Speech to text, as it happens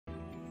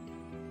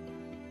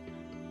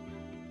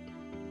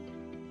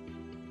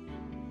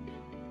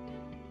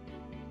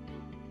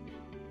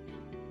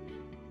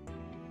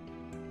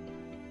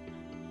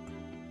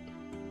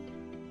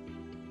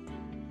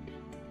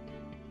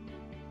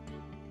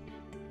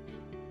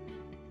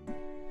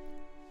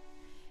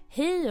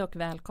Hej och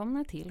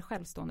välkomna till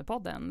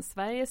Självstående-podden,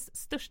 Sveriges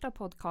största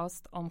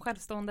podcast om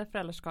självstående,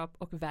 föräldraskap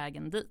och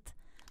vägen dit.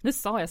 Nu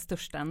sa jag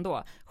största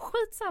ändå.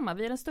 Skitsamma,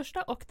 vi är den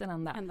största och den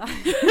enda.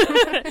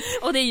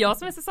 Och det är jag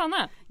som är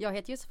Susanna. Jag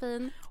heter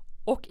Josefin.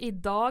 Och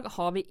idag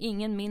har vi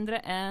ingen mindre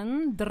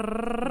än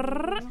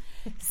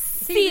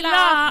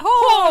Cilla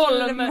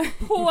Holm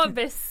på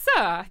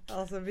besök.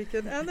 Alltså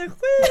vilken energi!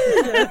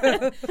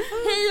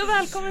 Hej och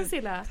välkommen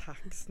Cilla.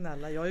 Tack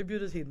snälla, jag har ju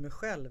bjudit in mig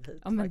själv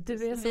hit. Ja, men du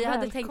är så vi hade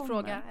välkommen. tänkt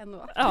fråga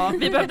ändå. Ja,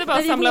 vi behövde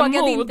bara samla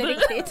mod. Inte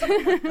riktigt.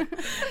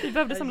 Vi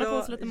behövde samla på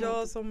oss lite mod.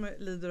 Jag som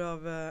lider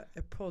av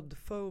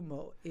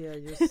podd-FOMO är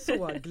ju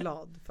så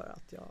glad för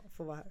att jag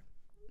får vara här.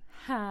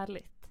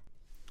 Härligt.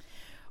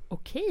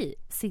 Okej,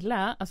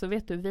 Cilla, alltså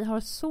vet du, vi har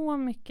så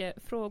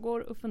mycket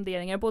frågor och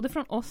funderingar, både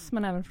från oss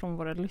men även från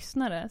våra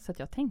lyssnare, så att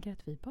jag tänker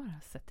att vi bara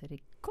sätter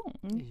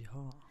igång.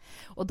 Ja.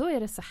 Och då är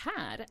det så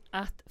här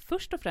att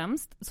först och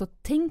främst så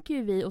tänker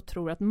ju vi och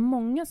tror att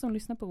många som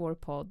lyssnar på vår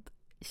podd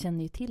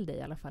känner ju till dig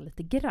i alla fall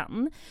lite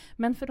grann.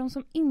 Men för de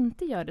som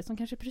inte gör det, som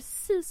kanske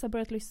precis har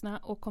börjat lyssna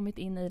och kommit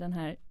in i den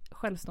här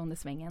självstående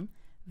svängen,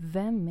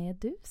 vem är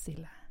du,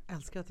 Cilla? Jag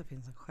älskar att det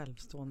finns en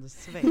självstående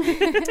sväng.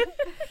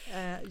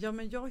 Ja,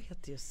 men jag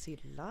heter ju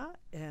Cilla.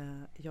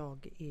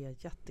 Jag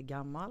är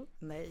jättegammal.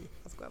 Nej,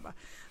 jag skojar bara.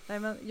 Nej,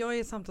 men jag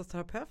är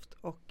samtalsterapeut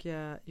och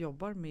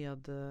jobbar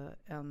med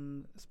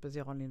en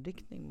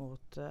specialinriktning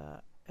mot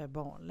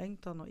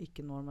barnlängtan och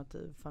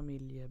icke-normativ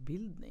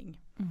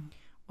familjebildning. Mm.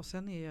 Och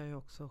sen är jag ju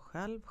också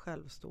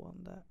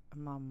självstående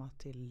mamma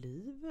till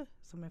Liv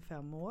som är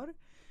 5 år.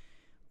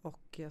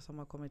 Och som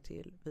har kommit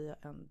till via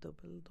en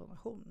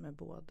dubbeldonation med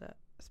både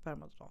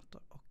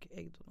spermadonator och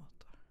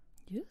äggdonator.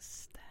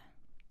 Just det.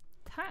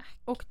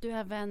 Tack. Och du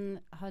även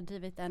har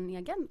drivit en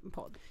egen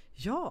podd.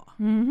 Ja,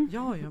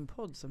 jag har ju en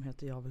podd som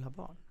heter Jag vill ha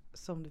barn.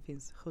 Som det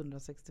finns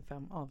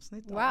 165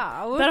 avsnitt av.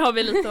 Wow! Där har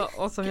vi lite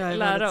att som jag är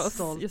lära väldigt oss.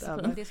 Stolt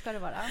över. Det ska det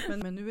vara.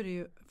 Men nu är det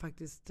ju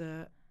faktiskt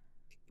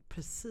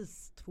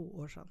precis 2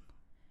 år sedan.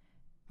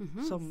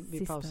 Som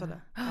vi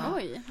pausade. Ja.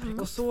 Oj.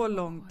 Och så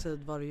lång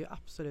tid var det ju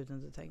absolut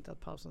inte tänkt att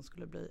pausen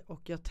skulle bli.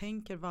 Och jag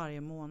tänker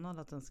varje månad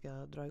att den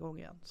ska dra igång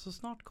igen. Så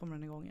snart kommer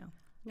den igång igen.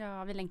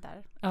 Ja, vi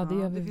längtar. Ja, det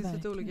gör vi finns verkligen.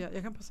 lite olika.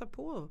 Jag kan passa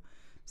på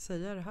att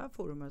säga i det här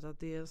forumet att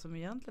det som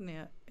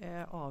egentligen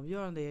är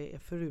avgörande är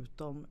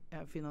förutom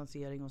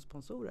finansiering och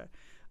sponsorer.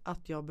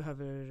 Att jag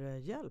behöver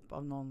hjälp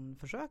av någon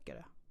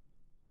försökare.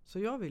 Så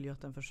jag vill ju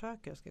att en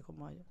försökare ska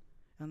komma,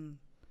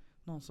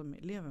 någon som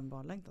lever en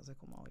barnlängtan ska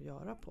komma och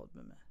göra podd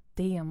med mig.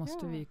 Det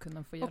måste vi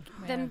kunna få hjälp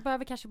med. Den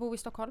behöver kanske bo i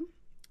Stockholm?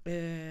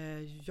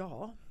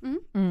 Ja,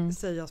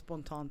 säger jag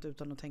spontant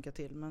utan att tänka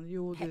till. Men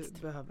jo,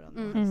 det behöver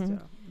den.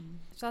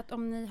 Så att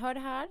om ni hör det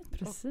här,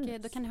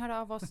 och, då kan ni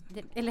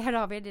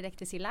höra av er direkt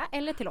till Cilla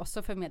eller till oss,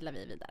 så förmedlar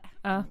vi vidare.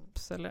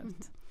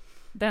 Absolut.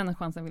 Den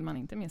chansen vill man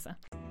inte missa.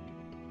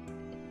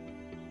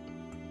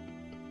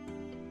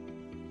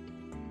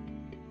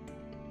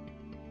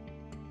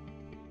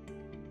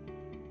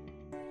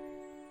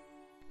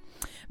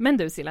 Men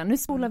du Cilla, nu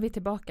spolar vi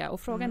tillbaka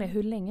och frågan är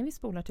hur länge vi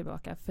spolar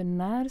tillbaka. För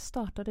när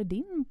startade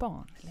din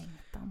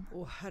barnlängtan?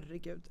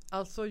 Herregud.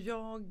 Alltså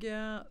jag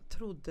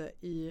trodde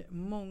i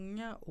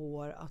många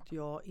år att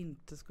jag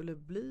inte skulle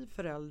bli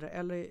förälder.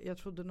 Eller jag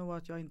trodde nog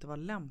att jag inte var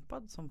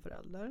lämpad som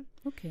förälder.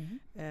 Okay.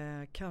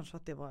 Kanske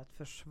att det var ett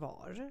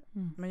försvar.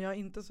 Men jag är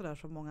inte sådär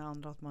som många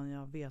andra att jag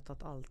har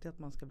vetat alltid att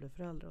man ska bli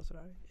förälder och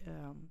sådär.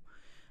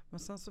 Men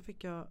sen så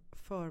fick jag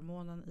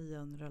förmånen i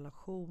en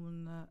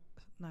relation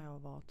när jag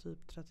var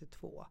typ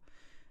 32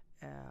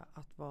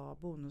 att vara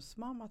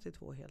bonusmamma till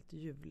 2 helt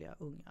ljuvliga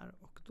ungar.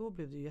 Och då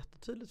blev det ju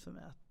jättetydligt för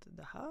mig att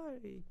det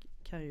här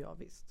kan ju jag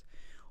visst.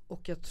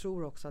 Och jag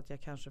tror också att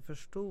jag kanske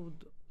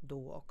förstod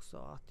då också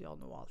att jag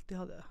nog alltid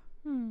hade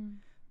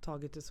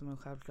tagit det som en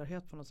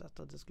självklarhet på något sätt.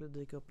 Att det skulle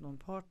dyka upp någon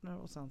partner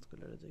och sen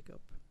skulle det dyka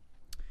upp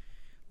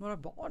några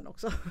barn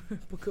också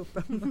på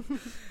kuppen.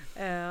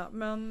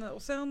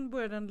 Och sen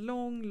började en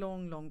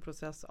lång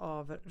process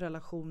av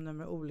relationer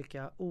med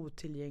olika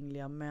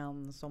otillgängliga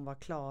män som var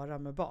klara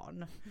med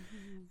barn.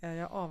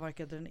 Jag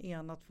avverkade den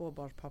ena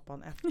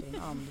 2-barnspappan efter den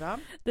andra.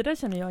 Det där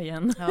känner jag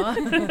igen. Ja.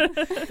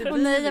 Och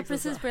nej, jag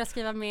precis börjat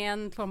skriva med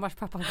en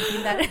 2-barnspappa på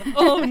Tinder.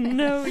 Oh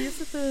no,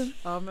 Josefin.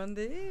 Ja, men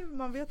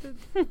man vet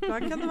inte.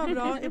 Ibland kan det vara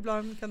bra,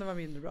 ibland kan det vara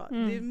mindre bra.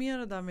 Det är mer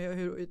det där med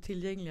hur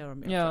tillgängliga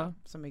de är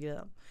som är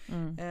grejen.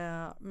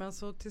 Men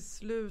så till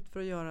slut, för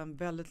att göra en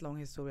väldigt lång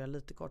historia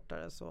lite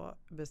kortare, så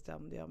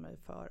bestämde jag mig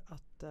för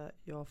att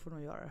jag får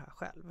nog göra det här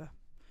själv.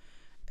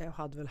 Jag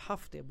hade väl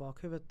haft det i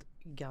bakhuvudet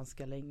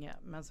ganska länge,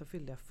 men så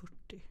fyllde jag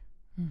 40.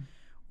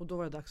 Och då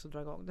var det dags att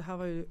dra igång. Det här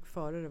var ju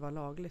före det var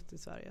lagligt i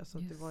Sverige, så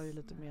det var ju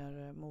lite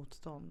mer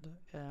motstånd.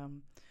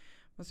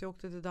 Men så jag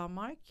åkte till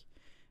Danmark,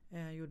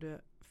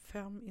 gjorde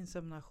 5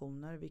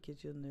 inseminationer,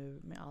 vilket ju nu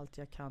med allt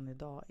jag kan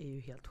idag är ju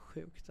helt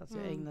sjukt. Alltså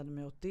jag ägnade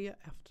mig åt det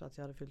efter att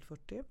jag hade fyllt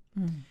 40.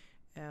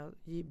 Jag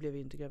blev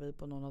inte gravid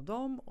på någon av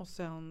dem, och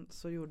sen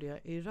så gjorde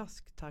jag i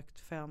rask takt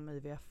 5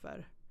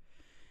 IVF-er.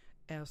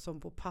 Som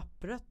på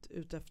pappret,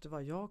 utefter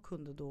vad jag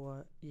kunde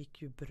då,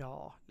 gick ju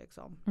bra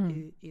liksom,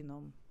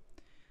 inom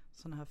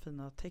såna här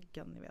fina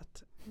tecken, ni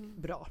vet.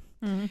 Bra.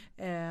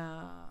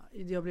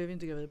 Jag blev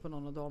inte gravid på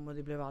någon av dem och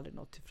det blev aldrig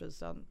något till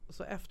frysen.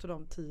 Så efter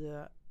de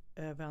 10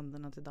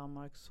 vänderna till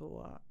Danmark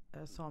så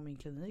sa min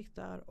klinik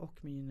där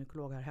och min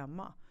gynekolog här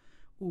hemma,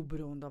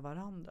 oberoende av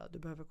varandra, du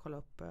behöver kolla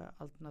upp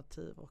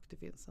alternativ, och det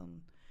finns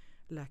en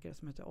läkare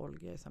som heter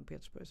Olga i Sankt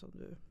Petersburg som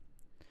du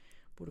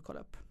borde kolla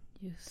upp.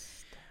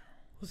 Just det.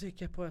 Och så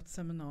gick jag på ett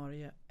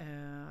seminarium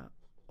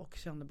och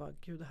kände bara,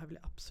 gud, det här vill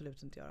jag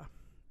absolut inte göra.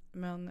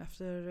 Men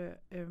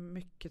efter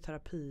mycket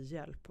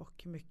terapihjälp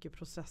och mycket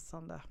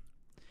processande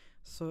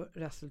så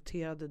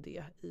resulterade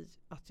det i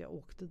att jag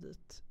åkte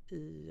dit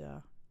i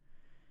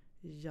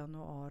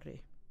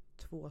januari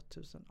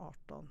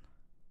 2018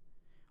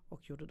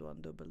 och gjorde då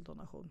en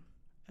dubbeldonation.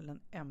 Eller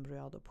en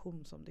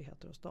embryoadoption som det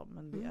heter hos dem.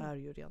 Men det är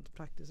ju rent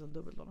praktiskt en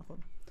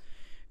dubbeldonation.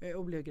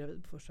 Och blev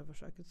gravid på första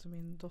försöket. Så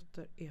min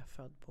dotter är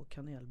född på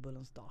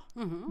kanelbullens dag.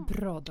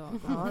 Bra dag.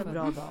 Ja,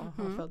 bra dag.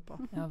 Hon är född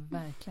på. Ja,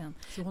 verkligen.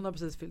 Så hon har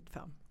precis fyllt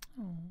 5.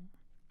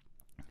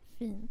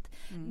 Fint.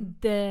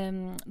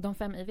 De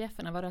 5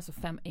 IVF-erna var det alltså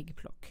 5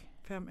 äggplock?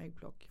 5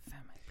 äggplock.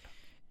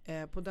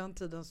 På den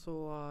tiden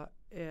så,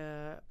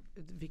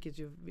 vilket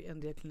ju en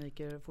del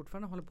kliniker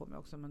fortfarande håller på med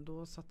också, men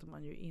då satte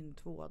man ju in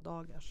 2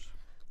 dagars.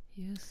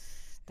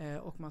 Just.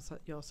 Och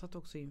jag satte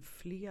också in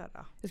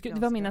flera. Det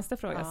var min nästa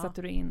fråga. Ja.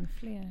 Satte du in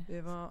fler?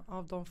 Det var,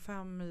 av de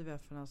 5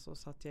 IVF-erna så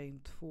satte jag in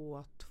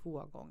 2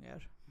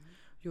 gånger.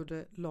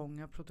 Gjorde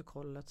långa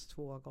protokollet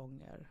 2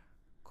 gånger.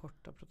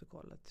 Korta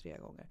protokollet 3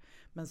 gånger.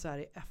 Men så här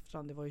i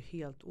efterhand, det var ju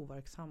helt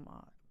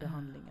overksamma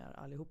behandlingar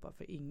allihopa.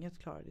 För inget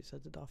klarade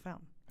sig till dag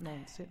 5.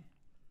 Någonsin.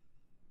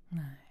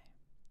 Nej.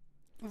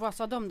 Vad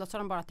sa de då? Sa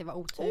de bara att det var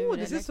otur?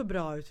 Det ser så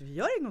bra ut, vi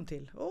gör en gång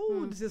till.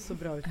 Det ser så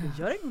bra ut, vi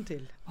gör en gång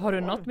till. Har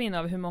du något minne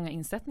av hur många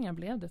insättningar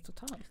blev det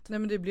totalt? Nej,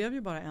 men det blev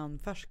ju bara en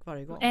färsk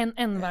varje gång.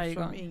 En varje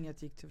gång.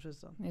 Inget gick till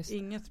frysen.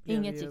 Inget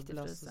gick till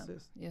frysen.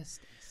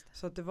 Just.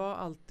 Så att det var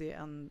alltid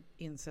en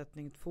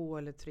insättning 2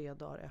 eller 3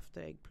 dagar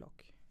efter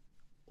äggplock.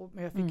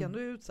 Men jag fick ändå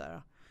ut så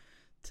här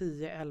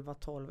 10, 11,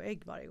 12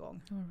 ägg varje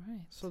gång. All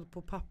right. Så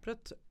på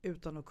pappret,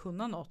 utan att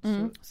kunna något,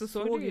 så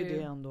såg ju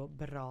det ändå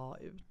bra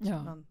ut.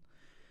 Ja. Men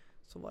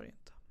så var det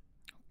inte.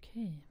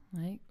 Okej.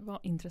 Nej, vad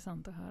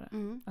intressant att höra.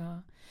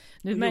 Ja.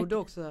 Nu gjorde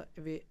också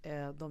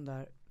de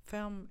där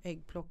 5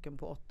 äggplocken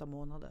på 8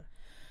 månader.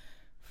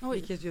 Oj.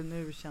 Vilket ju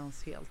nu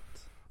känns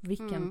helt...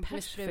 Vilken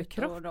press för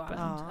kroppen.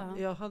 Ja,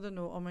 jag hade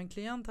nog, om en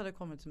klient hade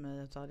kommit till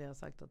mig så hade jag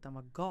sagt att den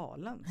var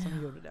galen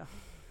som gjorde det.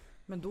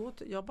 Men då,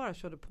 jag bara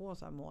körde på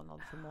så här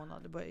månad för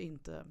månad. Det var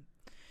inte...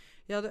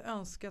 Jag hade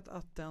önskat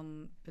att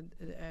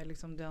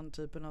den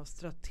typen av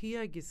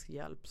strategisk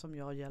hjälp som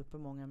jag hjälper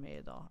många med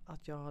idag,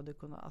 att jag hade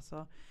kunnat,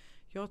 alltså,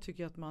 jag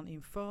tycker att man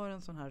inför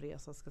en sån här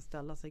resa ska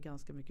ställa sig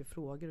ganska mycket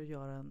frågor och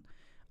göra en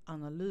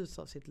analys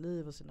av sitt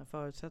liv och sina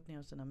förutsättningar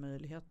och sina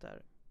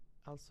möjligheter.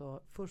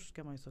 Alltså först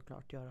ska man ju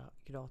såklart göra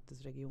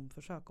gratis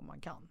regionförsök om man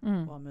kan och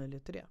ha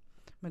möjlighet till det.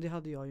 Men det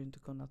hade jag ju inte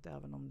kunnat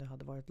även om det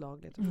hade varit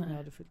lagligt eftersom jag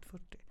hade fyllt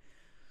 40.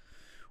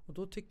 Och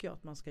då tycker jag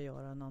att man ska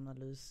göra en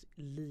analys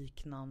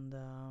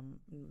liknande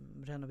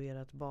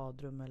renovera ett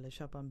badrum eller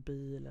köpa en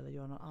bil eller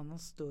göra någon annan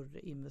större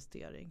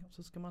investering. Och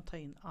så ska man ta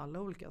in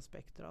alla olika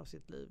aspekter av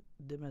sitt liv.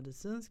 Det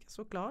medicinska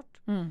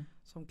såklart,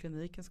 som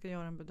kliniken ska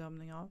göra en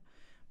bedömning av.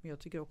 Men jag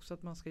tycker också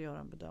att man ska göra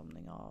en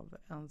bedömning av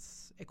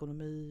ens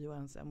ekonomi och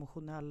ens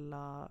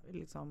emotionella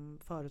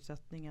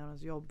förutsättningar,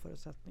 ens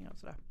jobbförutsättningar och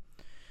sådär.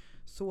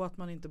 Så att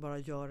man inte bara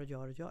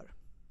gör.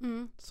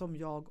 Som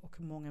jag och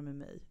många med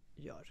mig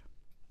gör.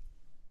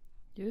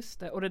 Just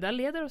det, och det där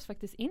leder oss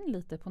faktiskt in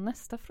lite på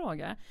nästa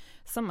fråga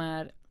som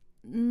är,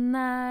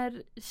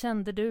 när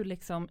kände du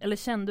eller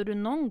kände du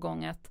någon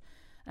gång att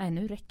nej,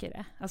 nu räcker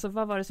det? Alltså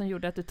vad var det som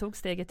gjorde att du tog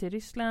steget till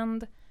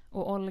Ryssland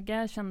och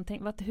Olga,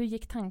 hur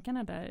gick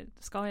tankarna där?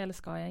 Ska jag eller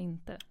ska jag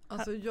inte?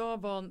 Alltså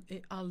jag var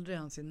aldrig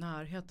ens i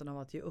närheten av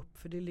att ge upp,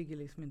 för det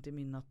ligger inte i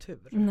min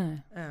natur.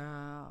 Nej.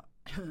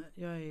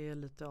 Jag är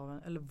lite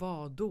av eller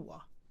vad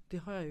då? Det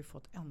har jag ju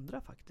fått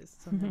ändra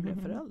faktiskt sen jag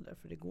blev förälder,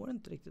 för det går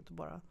inte riktigt att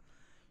bara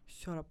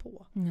köra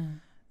på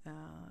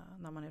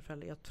när man är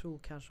förälder. Jag tror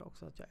kanske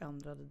också att jag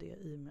ändrade det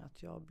i och med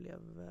att jag blev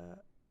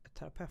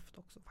terapeut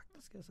också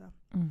faktiskt, ska jag säga.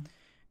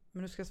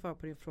 Men nu ska jag svara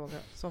på din fråga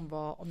som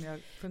var om jag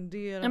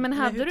funderar. Ja, men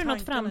hade du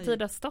något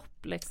framtida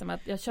stopp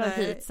att jag kör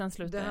hit sen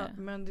slutar?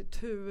 Men det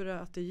tur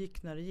att det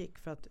gick när det gick,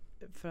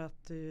 för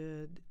att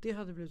det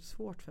hade blivit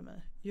svårt för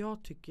mig.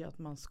 Jag tycker att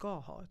man ska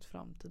ha ett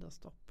framtida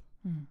stopp.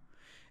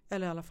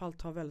 Eller i alla fall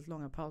ta väldigt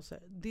långa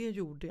pauser. Det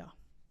gjorde jag.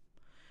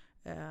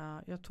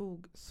 Jag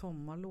tog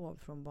sommarlov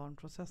från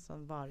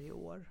barnprocessen varje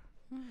år.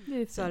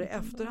 Så här, i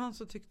efterhand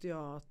så tyckte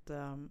jag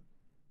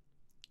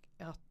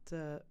att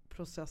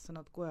processen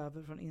att gå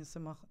över från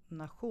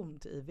insemination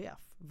till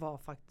IVF var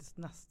faktiskt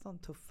nästan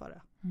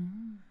tuffare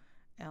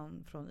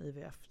än från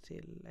IVF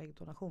till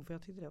äggdonation. För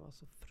jag tyckte det var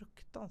så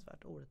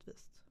fruktansvärt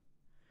orättvist.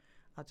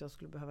 Att jag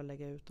skulle behöva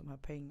lägga ut de här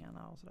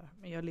pengarna och sådär.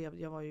 Men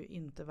jag var ju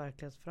inte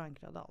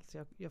verklighetsförankrad alls.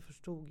 Jag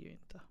förstod ju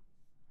inte.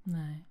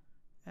 Nej.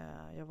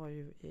 Jag var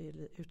ju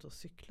ute och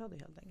cyklade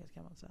helt enkelt,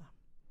 kan man säga.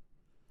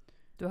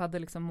 Du hade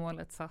liksom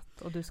målet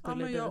satt och du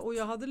skulle dit. Och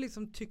jag hade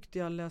liksom tyckt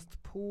jag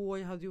läst på.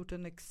 Jag hade gjort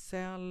en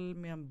Excel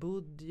med en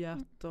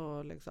budget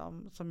och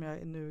liksom, som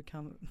jag nu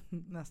kan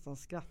nästan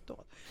skratta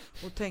åt.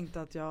 Och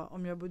tänkte att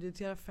om jag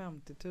budgeterar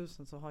 50 000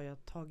 så har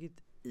jag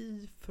tagit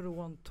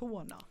ifrån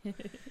tårna.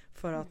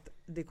 För att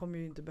det kommer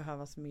ju inte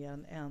behövas mer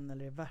än en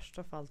eller i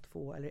värsta fall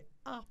 2 eller i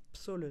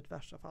absolut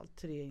värsta fall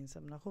 3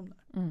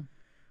 inseminationer.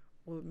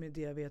 Och med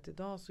det jag vet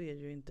idag så är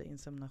ju inte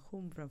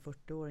insemination för en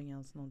 40-åring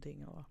ens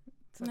någonting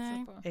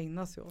att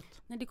ägna sig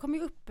åt. Nej, det kommer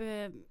ju upp,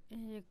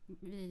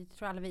 vi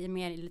tror alla vi är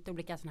med i lite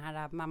olika såna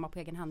här mamma på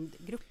egen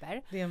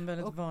hand-grupper. Det är en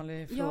väldigt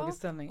vanlig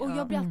frågeställning. Och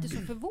jag blir alltid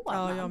så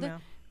förvånad. Ja, jag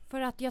med.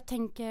 För att jag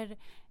tänker,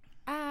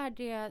 är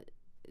det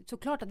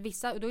såklart att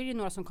vissa, och då är det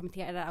några som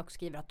kommenterar och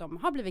skriver att de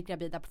har blivit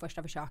gravida på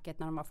första försöket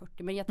när de var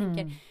 40. Men jag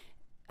tänker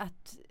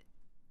att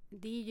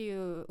det är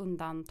ju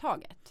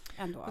undantaget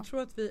ändå. Jag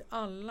tror att vi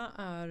alla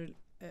är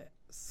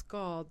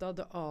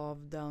skadade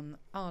av den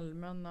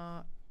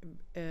allmänna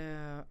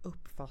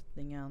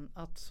uppfattningen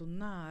att så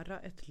nära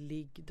ett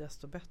ligg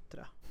desto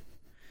bättre.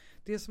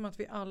 Det är som att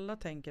vi alla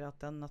tänker att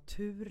den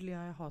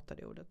naturliga, jag hatar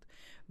det ordet,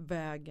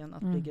 vägen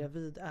att bli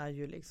gravid är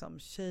ju liksom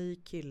tjej,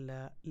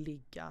 kille,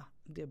 ligga,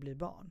 det blir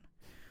barn.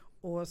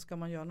 Och ska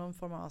man göra någon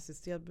form av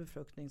assisterad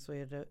befruktning så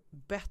är det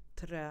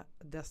bättre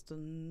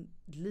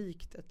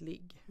likt ett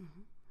ligg.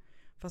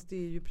 Fast det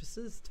är ju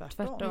precis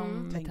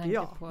tvärtom tänker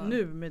jag.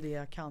 Nu med det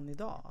jag kan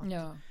idag.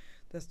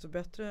 Desto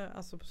bättre,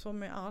 alltså som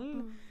med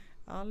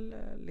all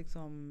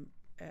liksom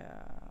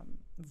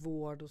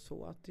vård och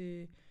så. Att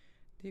det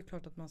är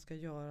klart att man ska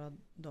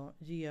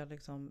ge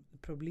liksom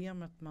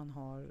problemet man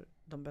har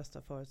de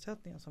bästa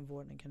förutsättningarna som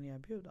vården kan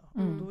erbjuda.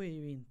 Och då är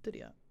ju inte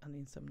det en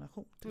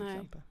insemination till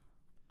exempel.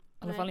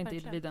 I alla fall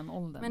inte vid den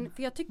åldern. Men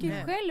för jag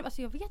tycker själv,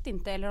 alltså jag vet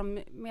inte, eller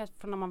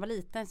från när man var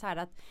liten så här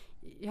att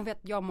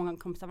jag och många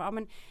kompisar var,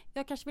 men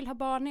jag kanske vill ha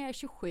barn när jag är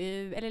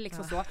 27 eller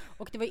liksom så.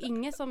 Och det var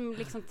ingen som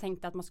liksom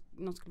tänkte att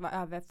någon skulle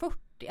vara över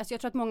 40. Alltså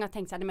jag tror att många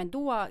tänkte så här, men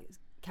då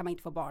kan man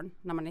inte få barn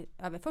när man är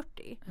över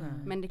 40.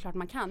 Men det är klart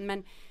man kan.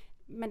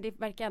 Men det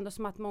verkar ändå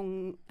som att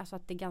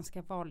att det är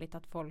ganska vanligt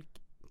att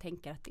folk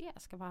tänker att det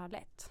ska vara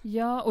lätt.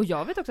 Ja, och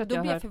jag vet också att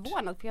då blir jag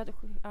förvånad.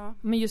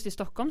 För Men just i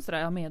Stockholm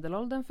sådär,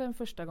 medelåldern för en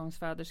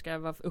förstagångsföderska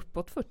var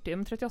uppåt 40,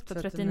 men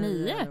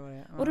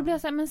 38-39. Och då blir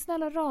jag såhär, men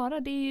snälla rara,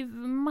 det är ju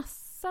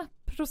massa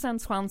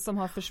procents chans som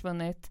har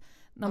försvunnit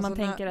när man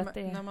tänker att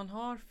det är... När man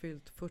har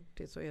fyllt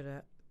 40 så är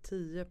det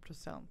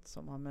 10%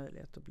 som har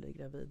möjlighet att bli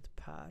gravid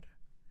per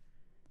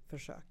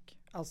försök.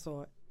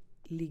 Alltså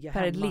ligga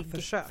hemma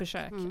försök.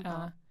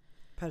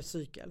 Per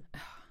cykel.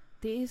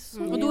 Det är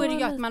så och då är det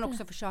ju att man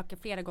också försöker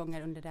flera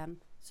gånger under den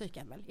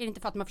cykeln väl? Är det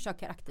inte för att man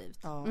försöker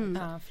aktivt?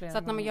 Så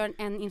att när man gör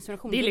en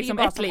insemination, det är liksom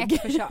bara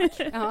ett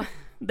försök.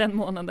 Den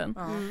månaden.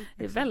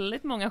 Det är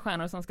väldigt många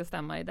stjärnor som ska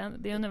stämma i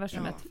det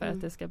universumet för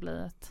att det ska bli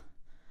ett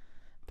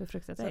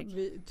befruktat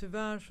ägg.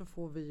 Tyvärr så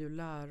får vi ju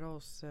lära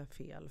oss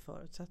fel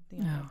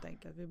förutsättningar helt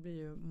enkelt. Vi blir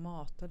ju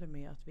matade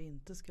med att vi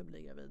inte ska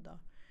bli gravida.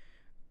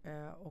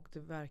 Och det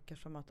verkar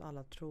som att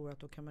alla tror att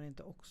då kan man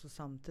inte också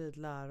samtidigt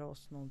lära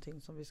oss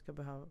någonting som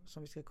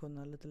vi ska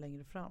kunna lite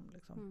längre fram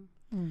liksom.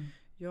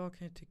 Jag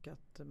kan ju tycka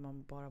att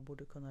man bara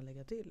borde kunna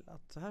lägga till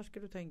att så här ska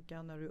du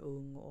tänka när du är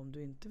ung och om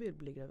du inte vill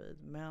bli gravid,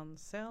 men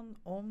sen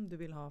om du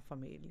vill ha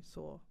familj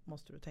så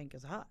måste du tänka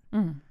så här.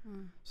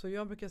 Så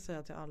jag brukar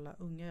säga till alla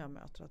unga jag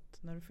möter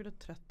att när du fyller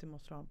 30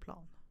 måste du ha en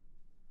plan,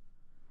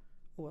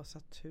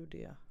 oavsett hur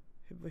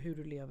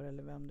du lever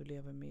eller vem du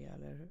lever med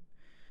eller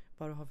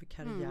vad du har för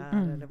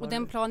karriär. Eller och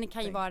den planen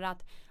kan ju vara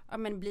att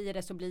men blir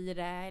det så blir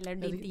det. Eller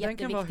det är inte den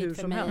kan vara hur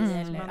för som mig.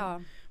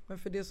 Helst. Men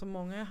för det som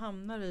många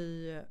hamnar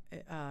i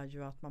är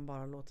ju att man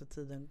bara låter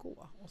tiden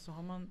gå. Och så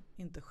har man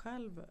inte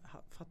själv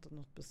fattat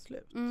något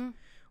beslut.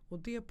 Och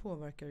det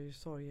påverkar ju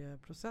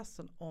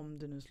sorgeprocessen om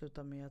det nu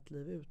slutar med ett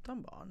liv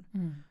utan barn.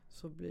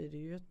 Så blir det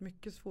ju ett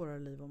mycket svårare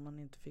liv om man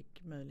inte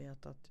fick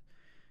möjlighet att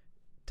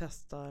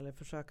testa eller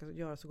försöka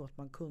göra så gott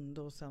man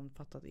kunde och sen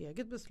fatta ett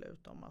eget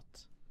beslut om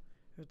att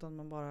utan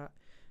man bara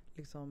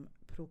liksom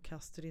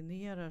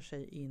prokrastinerar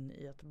sig in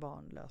i ett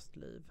barnlöst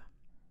liv.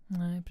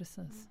 Nej,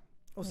 precis.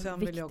 Och sen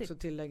vill jag också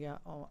tillägga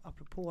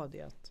apropå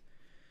det att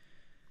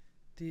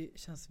det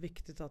känns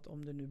viktigt att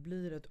om det nu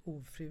blir ett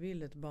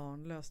ofrivilligt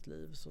barnlöst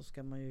liv så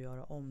ska man ju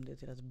göra om det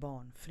till ett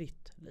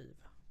barnfritt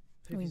liv.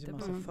 För det finns ju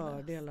massa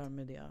fördelar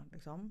med det.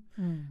 Liksom.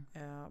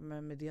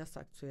 Men med det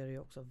sagt så är det ju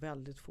också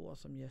väldigt få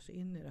som ger sig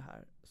in i det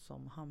här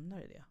som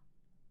hamnar i det.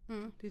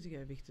 Det tycker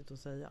jag är viktigt att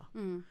säga.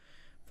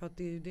 För att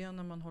det är ju det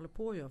när man håller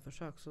på att göra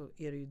försök så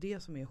är det ju det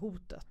som är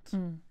hotet.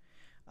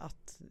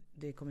 Att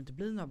det kommer inte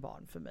bli några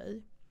barn för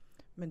mig.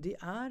 Men det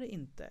är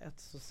inte ett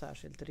så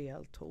särskilt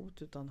reellt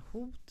hot utan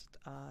hotet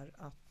är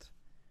att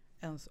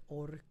ens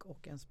ork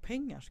och ens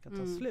pengar ska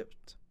ta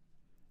slut.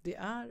 Det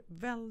är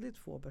väldigt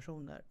få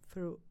personer,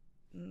 för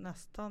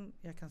nästan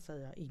jag kan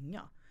säga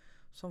inga,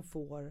 som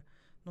får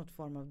något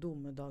form av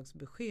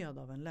domedagsbesked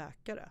av en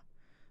läkare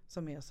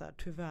som är så här,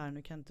 tyvärr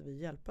nu kan inte vi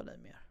hjälpa dig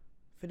mer.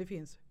 För det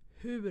finns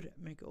hur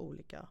mycket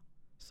olika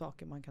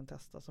saker man kan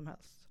testa som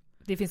helst.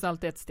 Det finns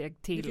alltid ett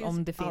steg till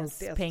om det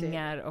finns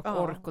pengar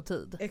och ork och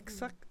tid.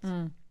 Exakt.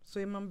 Så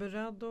är man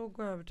beredd att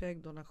gå över till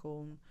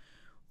äggdonation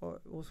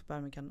och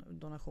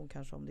spermiedonation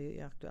kanske om det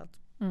är aktuellt.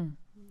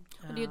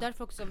 Och det är ju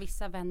därför också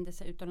vissa vänder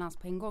sig utomlands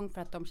på en gång,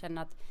 för att de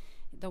känner att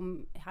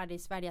de här i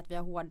Sverige att vi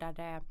har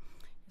hårdare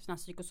sån här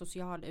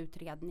psykosocial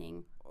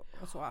utredning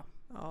och så.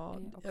 Ja,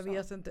 jag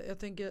vet inte.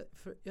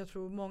 Jag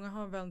tror många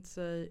har vänt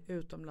sig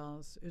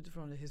utomlands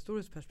utifrån ett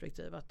historiskt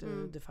perspektiv. Att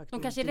det faktiskt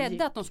de kanske är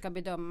rädda att de ska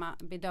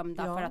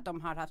bedömda för att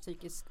de har haft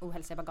psykisk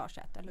ohälsa i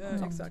bagaget. Eller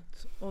något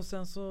exakt. Och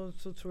sen så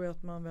tror jag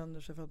att man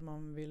vänder sig för att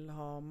man vill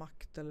ha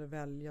makt eller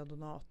välja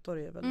donator.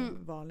 Det är väl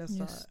den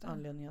vanligaste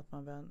anledningen att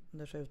man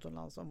vänder sig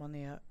utomlands om man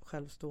är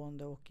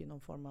självstående och i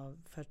någon form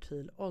av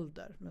fertil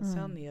ålder. Men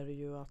sen är det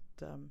ju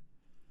att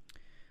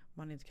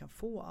man inte kan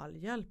få all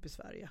hjälp i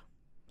Sverige.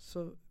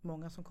 Så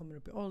många som kommer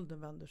upp i åldern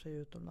vänder sig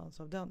utomlands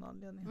av den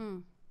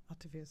anledningen. Att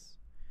det finns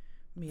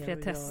mer fler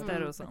att tester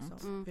göra, och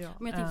sånt. Ja.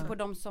 Men jag tänker på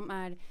de som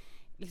är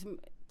liksom,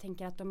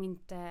 tänker att de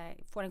inte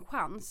får en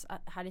chans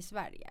här i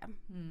Sverige.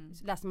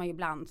 Så läser man ju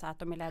ibland så att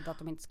de är rädda att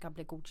de inte ska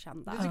bli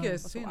godkända. Det tycker jag är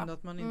synd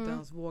att man inte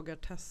ens vågar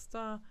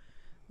testa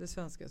det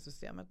svenska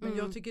systemet. Men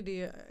jag tycker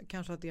det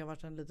kanske att det har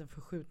varit en liten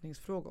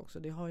förskjutningsfråga också.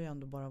 Det har ju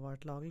ändå bara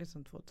varit lagligt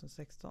sedan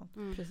 2016.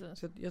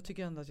 Så jag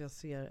tycker ändå att jag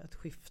ser ett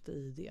skifte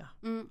i det.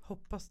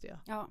 Hoppas det.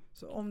 Ja.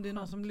 Så om det är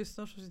någon som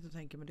lyssnar som sitter och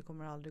tänker men det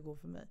kommer aldrig gå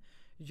för mig.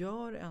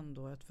 Gör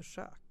ändå ett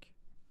försök.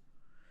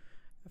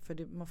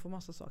 För man får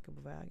massa saker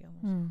på vägen.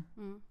 Och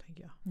så,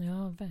 tänker jag.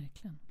 Ja,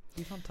 verkligen.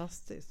 Det är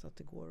fantastiskt att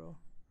det går att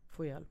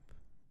få hjälp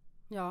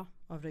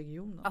av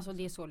regionen. Alltså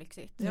det är så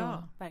lyxigt.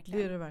 Ja, verkligen.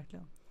 Det är det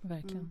verkligen.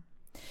 Verkligen.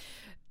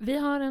 Vi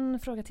har en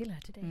fråga till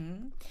här till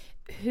dig.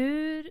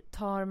 Hur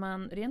tar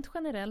man rent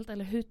generellt,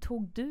 eller hur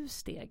tog du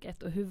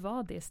steget och hur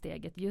var det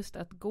steget just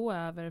att gå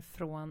över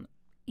från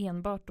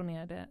enbart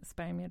donerade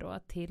spermier då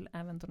till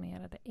även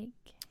donerade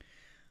ägg?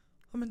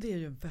 Ja, men det är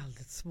ju en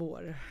väldigt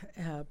svår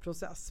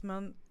process.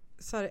 Men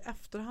så här i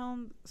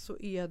efterhand så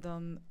är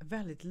den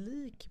väldigt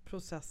lik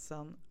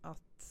processen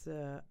att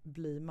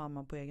bli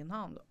mamma på egen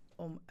hand.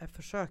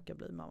 Försöka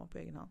bli mamma på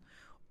egen hand.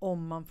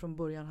 Om man från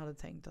början hade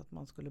tänkt att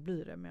man skulle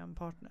bli det med en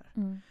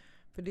partner.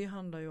 För det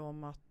handlar ju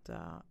om att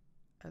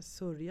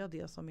sörja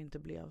det som inte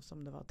blev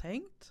som det var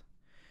tänkt.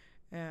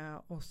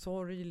 Och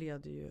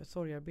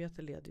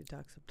sorgarbete leder ju till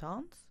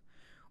acceptans.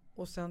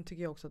 Och sen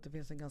tycker jag också att det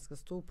finns en ganska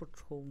stor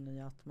portion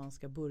i att man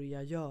ska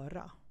börja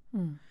göra.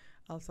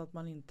 Alltså att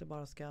man inte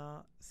bara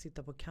ska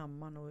sitta på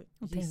kammaren och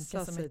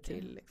gissa sig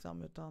till.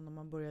 Liksom, utan när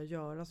man börjar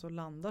göra så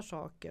landar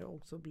saker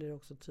och så blir det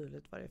också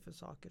tydligt vad det är för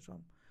saker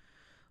som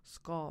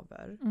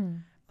skaver.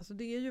 Alltså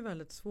det är ju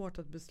väldigt svårt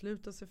att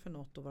besluta sig för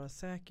något och vara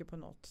säker på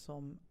något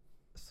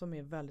som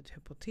är väldigt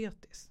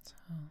hypotetiskt.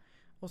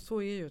 Och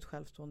så är ju ett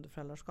självstående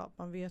föräldraskap.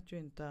 Man vet ju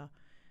inte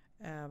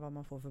vad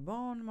man får för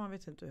barn, man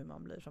vet inte hur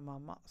man blir som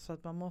mamma. Så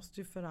att man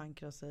måste ju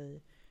förankra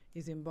sig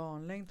i sin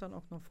barnlängtan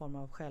och någon form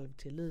av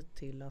självtillit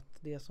till att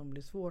det som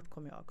blir svårt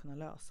kommer jag kunna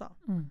lösa.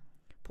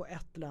 På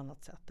ett eller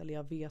annat sätt. Eller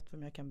jag vet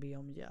vem jag kan be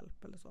om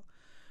hjälp eller så.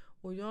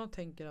 Och jag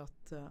tänker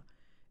att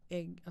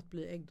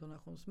bli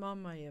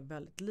äggdonationsmamma är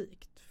väldigt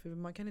likt. För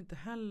man kan inte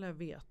heller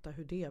veta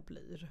hur det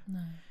blir.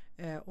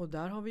 Och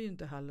där har vi ju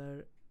inte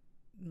heller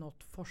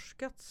något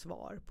forskat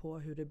svar på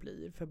hur det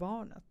blir för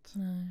barnet.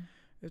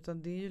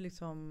 Utan det är ju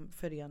liksom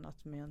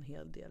förenat med en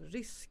hel del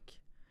risk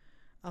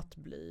att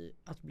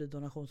bli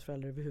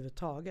donationsförälder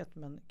överhuvudtaget,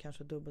 men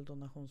kanske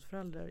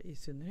dubbeldonationsförälder i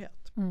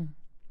synnerhet.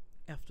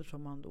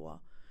 Eftersom man då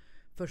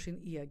för sin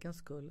egen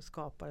skull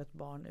skapar ett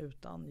barn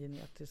utan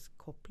genetisk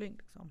koppling.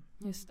 Liksom.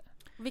 Just det.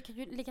 Vi kan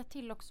ju lägga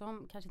till också,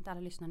 om kanske inte alla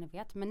lyssnare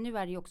vet, men nu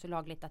är det ju också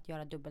lagligt att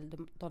göra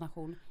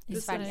dubbeldonation i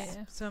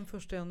Sverige. Sen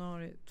 1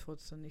 januari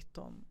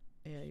 2019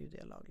 är ju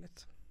det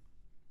lagligt.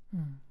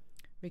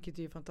 Vilket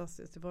är ju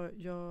fantastiskt.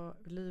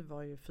 Liv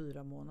var ju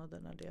 4 månader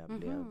när det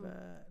blev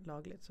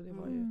lagligt. Så det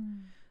var ju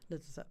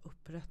lite så här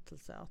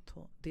upprättelse att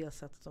det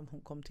sättet som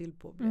hon kom till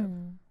på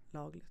blev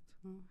lagligt.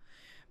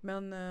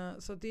 Men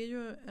så det är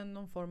ju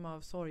någon form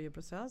av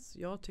sorgeprocess.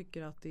 Jag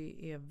tycker att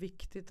det är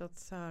viktigt att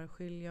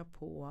särskilja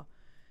på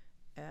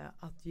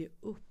att ge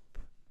upp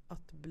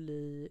att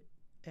bli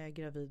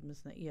gravid med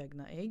sina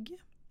egna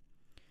ägg.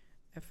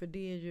 För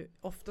det är ju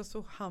ofta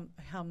så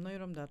hamnar ju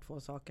de där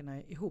två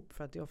sakerna ihop,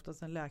 för att det är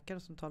oftast en läkare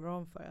som talar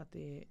om för att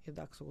det är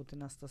dags att gå till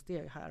nästa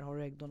steg. Här har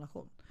du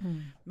äggdonation.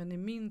 Men i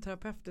min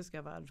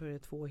terapeutiska värld så är det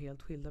 2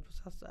 helt skilda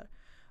processer.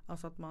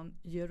 Alltså att man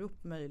ger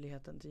upp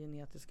möjligheten till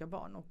genetiska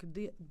barn, och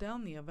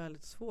den är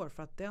väldigt svår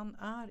för att den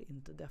är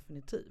inte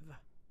definitiv.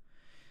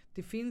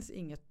 Det finns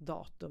inget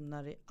datum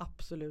när det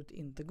absolut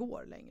inte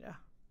går längre.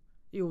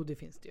 Jo, det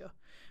finns det ju.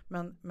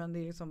 Men det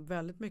är liksom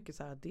väldigt mycket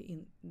så här att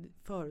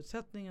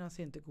förutsättningarna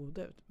ser inte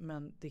goda ut.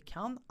 Men det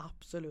kan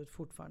absolut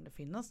fortfarande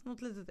finnas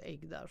något litet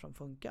ägg där som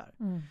funkar.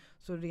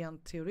 Så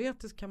rent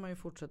teoretiskt kan man ju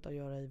fortsätta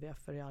göra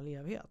IVF i all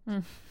evighet.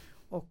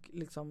 Och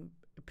liksom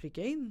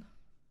pricka in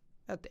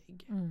ett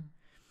ägg.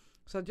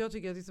 Så att jag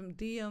tycker att liksom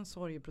det är en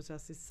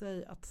sorgeprocess i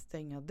sig att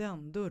stänga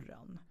den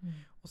dörren.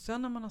 Och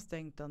sen när man har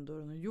stängt den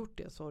dörren och gjort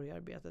det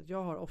sorgearbetet.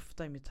 Jag har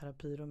ofta i mitt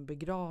terapirum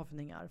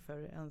begravningar för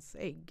ens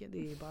ägg.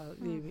 Det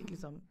är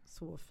liksom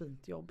så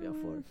fint jobb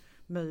jag får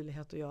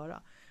möjlighet att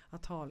göra.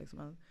 Att ha liksom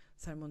en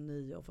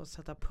ceremoni och få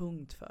sätta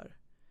punkt för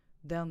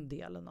den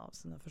delen av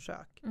sina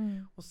försök.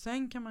 Och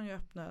sen kan man ju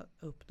öppna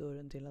upp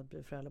dörren till att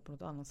bli förälder på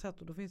något annat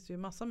sätt. Och då finns det ju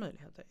massa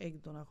möjligheter.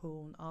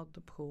 Äggdonation,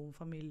 adoption,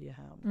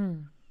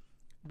 familjehem.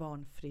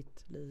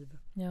 Barnfritt liv.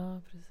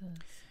 Ja, precis.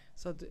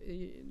 Så att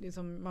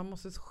liksom, man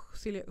måste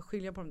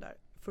skilja på dem där.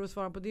 För att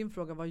svara på din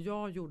fråga, vad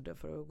jag gjorde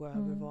för att gå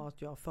över var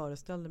att jag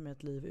föreställde mig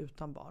ett liv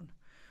utan barn.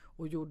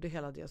 Och gjorde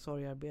hela det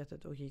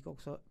sorgearbetet och gick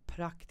också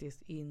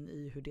praktiskt in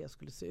i hur det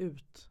skulle se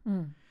ut.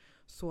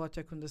 Så att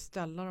jag kunde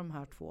ställa de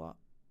här två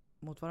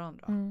mot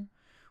varandra.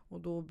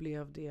 Och då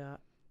blev det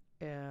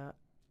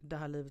det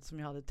här livet som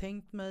jag hade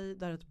tänkt mig,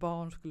 där ett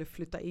barn skulle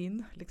flytta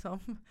in liksom.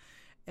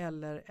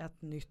 Eller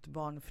ett nytt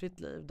barnfritt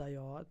liv där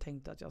jag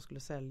tänkte att jag skulle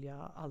sälja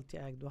allt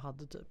jag ägde och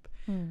hade typ.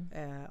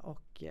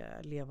 Och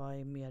leva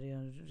mer i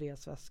en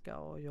resväska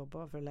och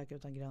jobba för Läkare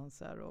utan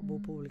gränser och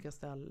bo på olika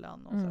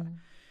ställen. Och så.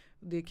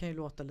 Det kan ju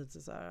låta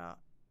lite så här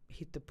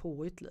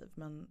hittepåigt liv,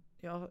 men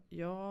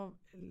jag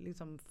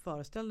liksom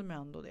föreställde mig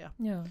ändå det.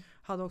 Ja.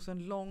 Hade också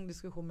en lång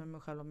diskussion med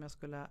mig själv om jag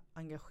skulle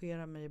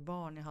engagera mig i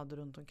barn jag hade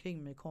runt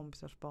omkring mig,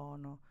 kompisars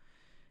barn och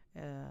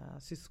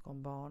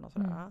syskonbarn och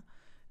sådär.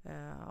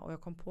 Och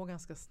jag kom på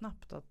ganska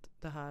snabbt att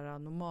det här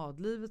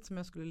nomadlivet som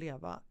jag skulle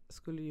leva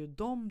skulle ju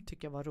de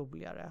tycka var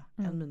roligare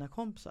än mina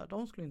kompisar.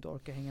 De skulle inte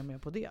orka hänga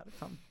med på det.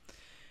 Liksom.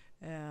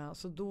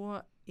 Så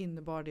då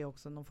innebar det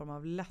också någon form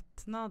av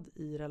lättnad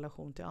i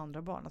relation till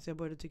andra barn. Alltså jag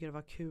började tycka det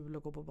var kul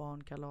att gå på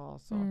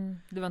barnkalas. Och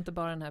Det var inte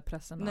bara den här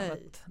pressen av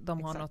att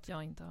de har något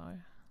jag inte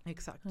har.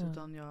 Exakt,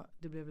 utan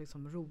det blev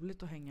liksom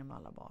roligt att hänga med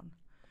alla barn.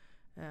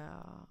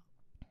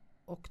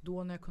 Och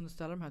då när jag kunde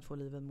ställa de här två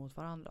liven mot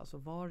varandra så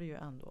var det ju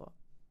ändå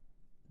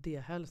det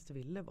jag helst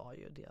ville var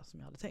ju det som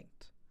jag hade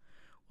tänkt.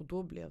 Och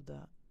då blev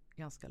det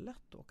ganska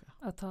lätt att åka.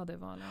 Att ta det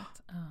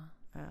valet.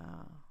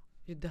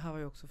 Det här var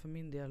ju också för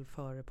min del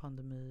före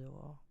pandemi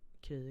och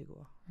krig.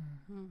 Och,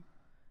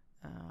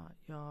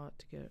 jag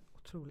tycker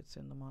otroligt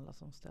synd om alla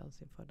som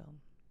ställs inför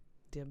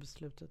det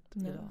beslutet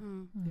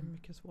idag. Det är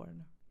mycket svårare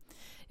nu.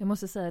 Jag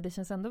måste säga, det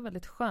känns ändå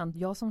väldigt skönt,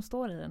 jag som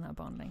står i den här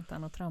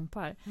barnlängtan och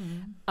trampar,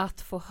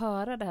 att få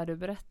höra det här du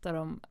berättar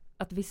om,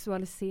 att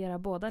visualisera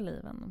båda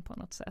liven på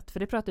något sätt. För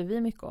det pratar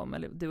vi mycket om,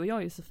 eller du och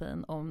jag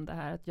Josefin, om det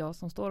här att jag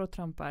som står och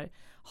trampar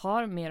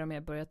har mer och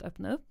mer börjat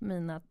öppna upp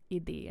mina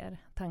idéer,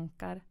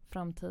 tankar,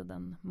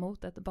 framtiden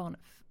mot ett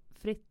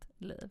barnfritt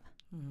liv.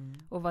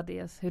 Och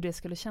hur det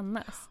skulle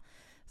kännas.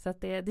 Så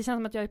att det känns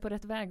som att jag är på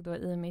rätt väg då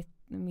i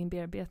min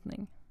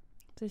bearbetning.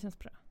 Så det känns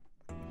bra.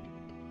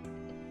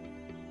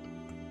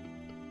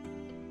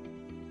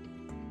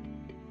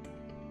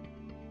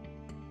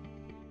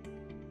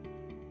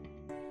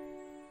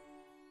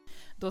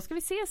 Då ska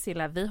vi se,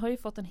 Cilla, vi har ju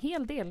fått en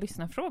hel del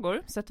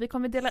lyssnarfrågor så att vi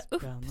kommer dela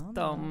upp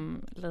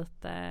dem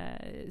lite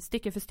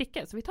stycke för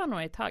stycke. Så vi tar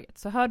några i taget.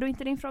 Så hör du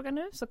inte din fråga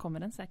nu så kommer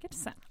den säkert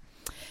sen.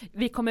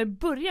 Vi kommer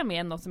börja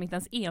med något som inte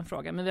ens är en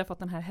fråga, men vi har fått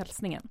den här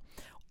hälsningen.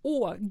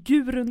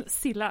 Gurun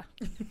Cilla.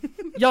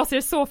 Jag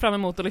ser så fram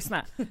emot att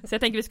lyssna. Så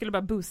jag tänker vi skulle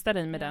bara boosta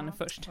dig med den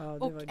först. Ja,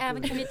 och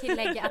även kan vi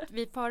tillägga att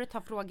vi förut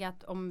har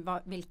frågat om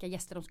vilka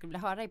gäster de skulle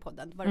vilja höra i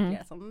podden. Var det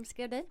flera som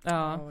skrev dig?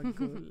 Ja,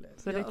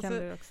 så det kan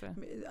du också.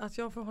 Att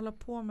jag får hålla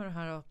på med det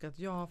här och att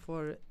jag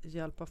får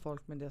hjälpa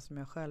folk med det som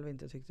jag själv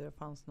inte tyckte det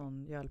fanns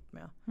någon hjälp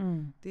med.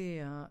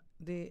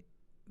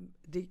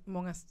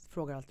 Många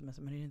frågar alltid mig,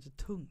 men är det inte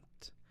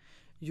tungt?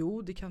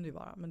 Jo, det kan det ju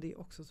vara, men det är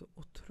också så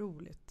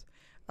otroligt.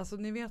 Alltså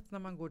ni vet när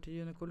man går till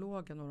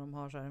gynekologen och de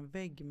har så här en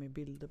vägg med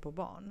bilder på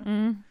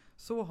barn.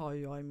 Så har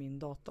jag i min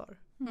dator.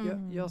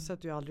 Jag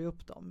sätter ju aldrig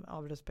upp dem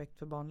av respekt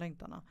för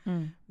barnlängtarna.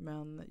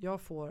 Men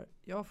jag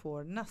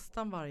får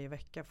nästan varje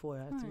vecka får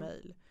jag ett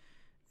mejl.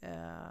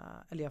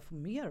 Eller jag får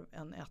mer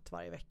än ett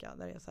varje vecka.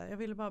 Där det är så här, jag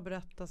ville bara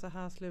berätta, så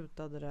här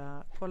slutade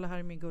det. Kolla, här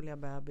är min gulliga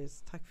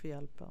bebis. Tack för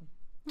hjälpen.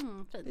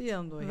 Det är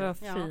ändå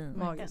helt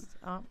magiskt.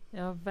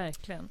 Ja,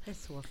 verkligen. Jag är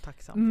så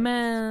tacksam.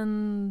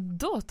 Men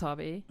då tar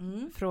vi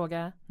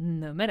fråga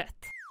nummer 1.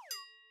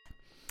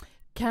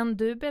 Kan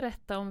du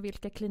berätta om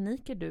vilka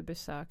kliniker du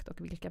besökt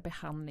och vilka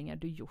behandlingar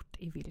du gjort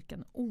i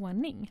vilken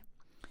ordning?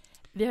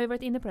 Vi har ju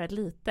varit inne på det här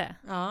lite,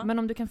 men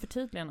om du kan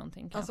förtydliga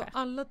någonting kanske. Alltså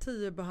alla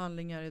 10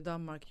 behandlingar i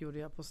Danmark gjorde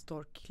jag på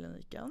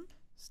Storkkliniken.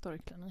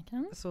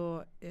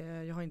 Så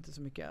jag har inte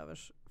så mycket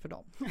övers för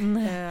dem.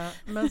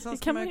 Men sen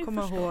ska man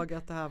komma ihåg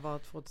att det här var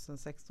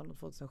 2016 och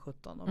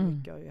 2017 och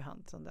mycket har ju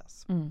hänt sedan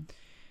dess.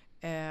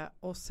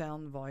 Och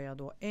sen var jag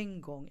då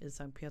en gång i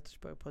Sankt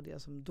Petersburg på det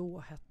som då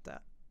hette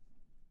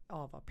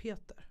Ava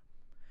Peter,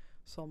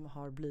 som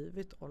har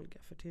blivit Olga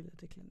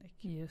Fertility Clinic.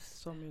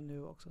 Som ju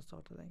nu också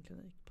startade en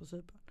klinik på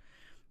Cypern.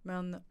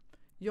 Men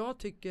jag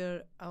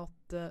tycker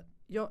att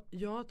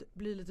jag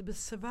blir lite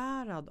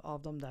besvärad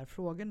av de där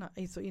frågorna.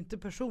 Alltså inte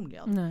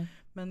personligen. Nej.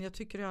 Men jag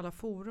tycker i alla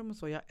forum och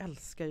så. Jag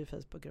älskar ju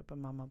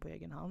Facebookgruppen Mamma på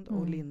egen hand.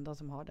 Och Linda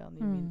som har den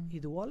är min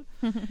idol.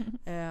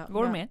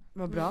 Vår med.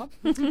 Vad bra.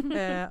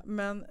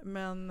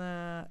 Men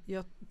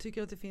jag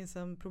tycker att det finns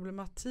en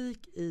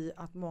problematik i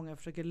att många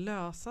försöker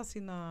lösa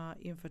sina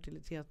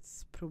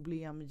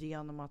infertilitetsproblem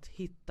genom att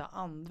hitta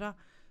andra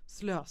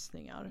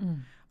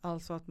lösningar.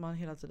 Alltså att man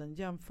hela tiden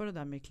jämför det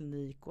där med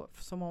klinik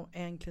som om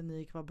en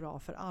klinik var bra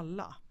för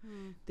alla.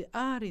 Det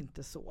är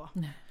inte så.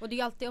 Och det är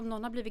ju alltid om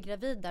någon har blivit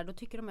gravid där, då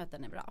tycker de att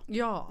den är bra.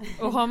 Ja.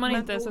 Och har man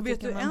inte och så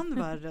vet du man... än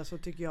värre så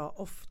tycker jag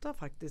ofta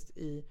faktiskt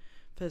i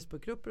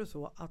Facebookgrupper och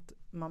så att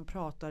man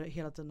pratar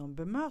hela tiden om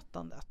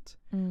bemötandet.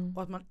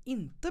 Och att man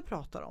inte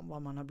pratar om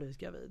vad man har blivit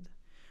gravid.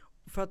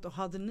 För att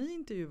hade ni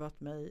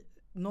intervjuat mig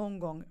någon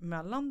gång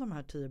mellan de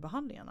här 10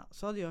 behandlingarna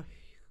så hade jag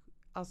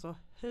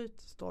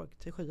höjt stork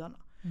till skyarna.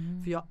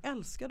 För jag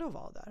älskade att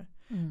vara där.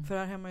 För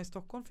här hemma i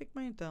Stockholm fick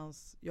man ju inte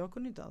ens, jag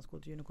kunde inte ens gå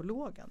till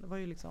gynekologen. Det var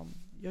ju liksom,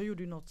 jag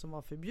gjorde ju något som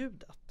var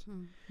förbjudet.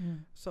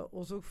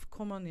 Och så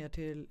kom man ner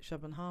till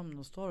Köpenhamn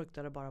och Stork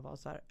där det bara var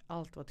så här,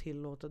 allt var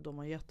tillåtet, de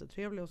var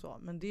jättetrevliga och så.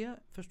 Men det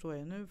förstår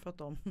jag nu för att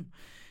de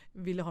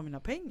ville ha mina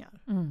pengar.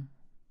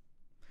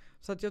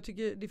 Så att jag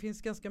tycker det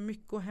finns ganska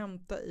mycket att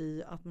hämta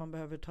i att man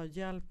behöver ta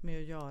hjälp med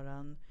att göra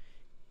en,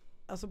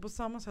 alltså på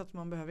samma sätt som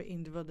man behöver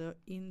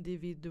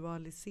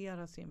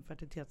individualisera sin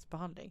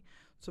fertilitetsbehandling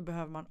så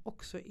behöver man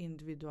också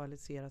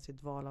individualisera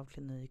sitt val av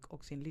klinik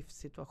och sin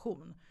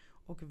livssituation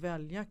och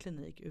välja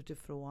klinik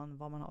utifrån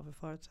vad man har för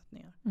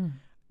förutsättningar.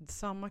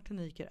 Samma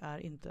kliniker är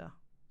inte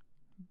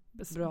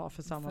bra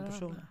för samma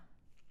personer.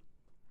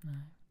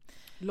 Nej.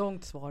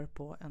 Långt svar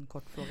på en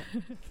kort fråga.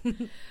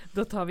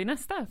 Då tar vi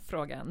nästa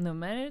fråga,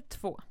 nummer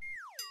 2.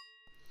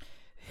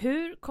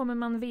 Hur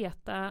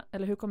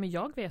kommer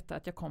jag veta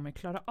att jag kommer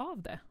klara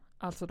av det?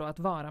 Alltså då att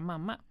vara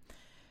mamma.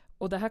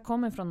 Och det här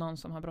kommer från någon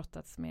som har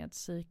brottats med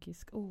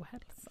psykisk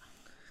ohälsa.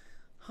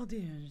 Ja, det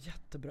är en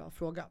jättebra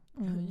fråga.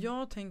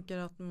 Jag tänker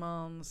att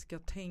man ska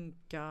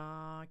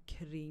tänka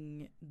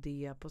kring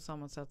det på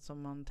samma sätt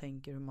som man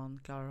tänker hur man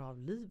klarar av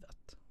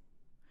livet.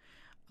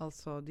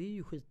 Alltså det är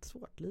ju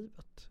skitsvårt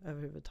livet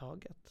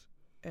överhuvudtaget.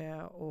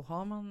 Och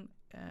har man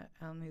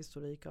en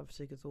historik av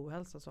psykisk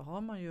ohälsa så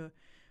har man ju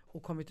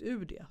och kommit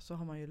ur det så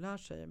har man ju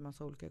lärt sig en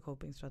massa olika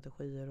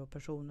copingstrategier och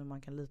personer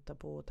man kan lita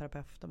på och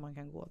terapeuter man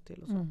kan gå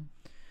till och så.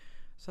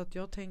 Så att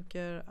jag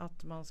tänker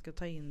att man ska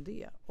ta in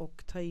det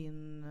och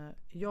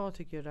jag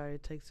tycker där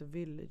It Takes a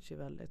Village är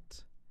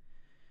väldigt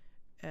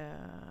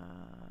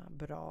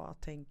bra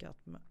att tänka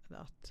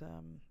att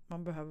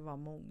man behöver vara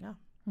många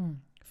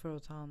för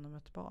att ta hand om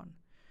ett barn.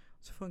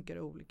 Så funkar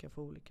det olika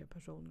för olika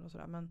personer och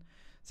sådär. Men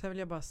sen vill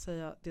jag bara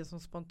säga det som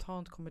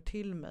spontant kommer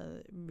till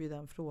mig vid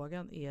den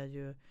frågan är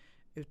ju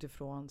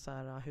utifrån så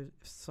här,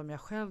 som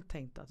jag själv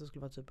tänkte att det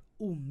skulle vara typ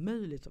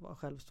omöjligt att vara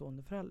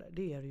självstående förälder.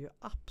 Det är det ju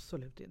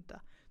absolut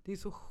inte. Det är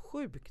så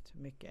sjukt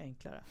mycket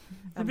enklare.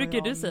 Det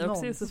brukar du säga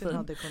också, Josefin.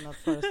 Hade kunnat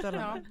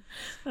föreställa mig.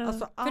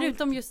 Alltså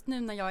förutom just nu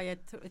när jag är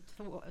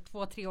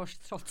 2-3 års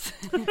trots.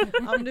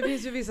 Ja, men det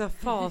finns ju vissa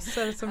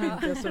faser som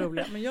inte är så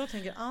roliga. Men jag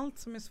tänker allt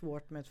som är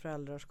svårt med ett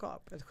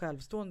föräldraskap, ett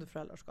självstående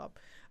föräldraskap,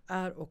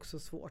 är också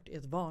svårt i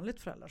ett vanligt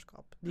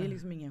föräldraskap. Det är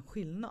liksom ingen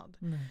skillnad.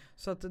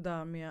 Så att det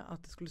där med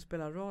att det skulle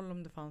spela roll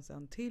om det fanns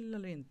en till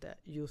eller inte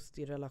just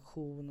i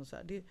relation och så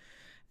här,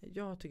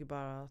 jag tycker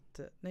bara att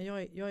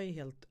jag är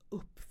helt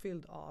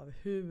uppfylld av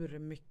hur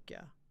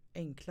mycket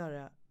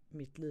enklare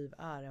mitt liv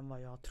är än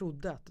vad jag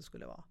trodde att det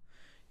skulle vara.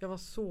 Jag var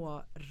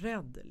så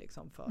rädd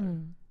liksom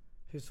för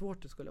hur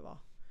svårt det skulle vara.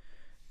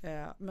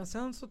 Men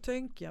sen så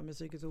tänker jag med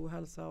psykisk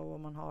ohälsa och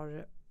om man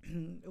har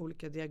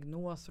olika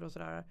diagnoser och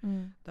sådär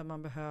där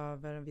man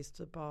behöver en viss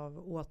typ av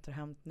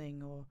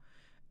återhämtning och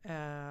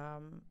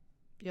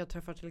jag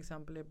träffar till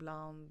exempel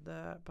ibland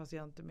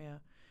patienter med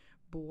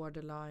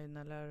borderline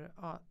eller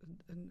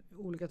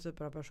olika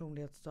typer av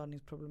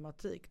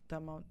personlighetsstörningsproblematik där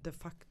man de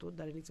facto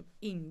där det liksom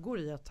ingår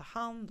i att ta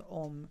hand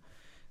om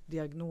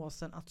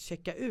diagnosen att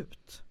checka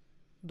ut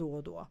då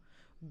och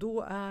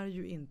då är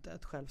ju inte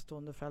ett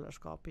självstående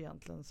föräldraskap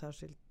egentligen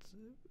särskilt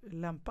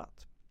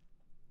lämpat.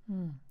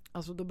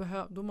 Alltså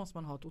då måste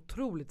man ha ett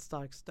otroligt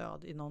starkt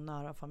stöd i någon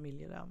nära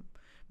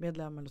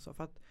familjemedlem eller så,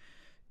 för att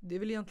det är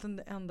väl egentligen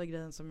den enda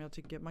grejen som jag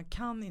tycker man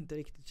kan inte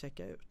riktigt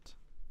checka ut.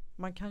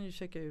 Man kan ju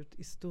checka ut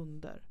i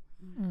stunder.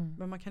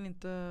 Men man kan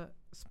inte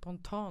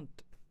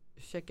spontant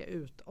checka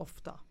ut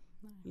ofta.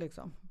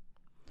 Liksom.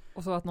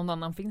 Och så att någon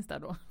annan finns där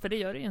då. För det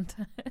gör det ju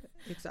inte.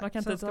 Exakt. Man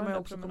kan Sen inte ska man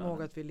också komma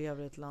ihåg att vi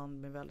lever i ett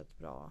land med väldigt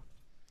bra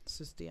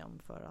system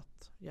för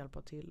att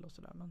hjälpa till och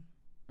sådär. Men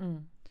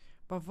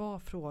vad var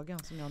frågan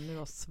som jag nu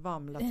har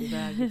svamlat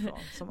iväg ifrån?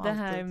 Som det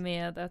här alltid.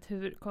 med att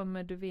hur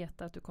kommer du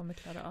veta att du kommer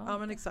klara av? Ja,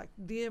 men exakt.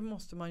 Det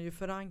måste man ju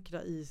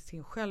förankra i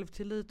sin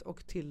självtillit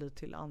och tillit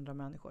till andra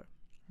människor.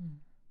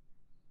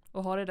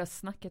 Och ha det där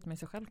snacket med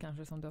sig själv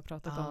kanske som du har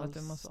pratat om att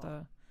du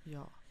måste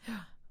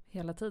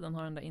hela tiden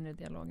ha den där inre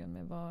dialogen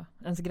med vad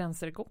ens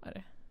gränser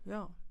går.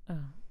 Ja.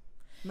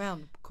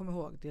 Men kom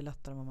ihåg, det är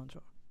lättare än vad man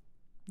tror.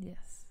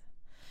 Yes.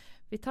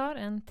 Vi tar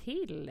en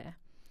till.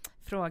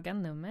 Fråga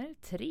nummer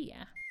 3.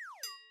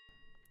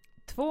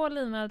 2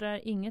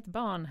 livmödrar, inget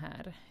barn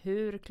här.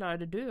 Hur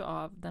klarade du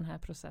av den här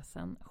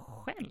processen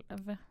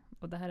själv?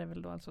 Och det här är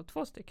väl då alltså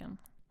 2 stycken.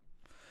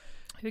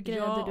 Hur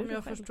grejade du det om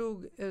jag själv?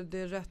 förstod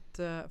det rätt,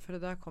 för det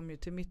där kom ju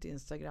till mitt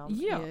Instagram.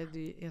 Ja.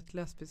 Det är ett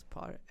lesbiskt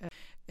par.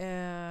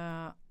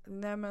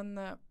 Nej men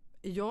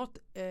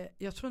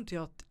jag tror inte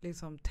jag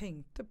liksom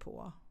tänkte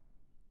på.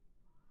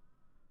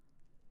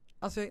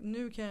 Alltså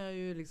nu kan jag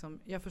ju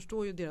liksom, jag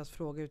förstår ju deras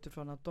fråga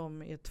utifrån att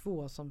de är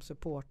 2 som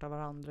supportar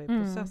varandra i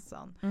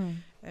processen.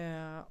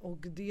 Och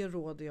det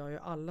råder jag ju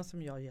alla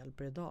som jag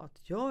hjälper idag,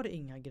 att gör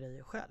inga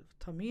grejer själv.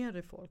 Ta med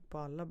dig folk på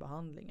alla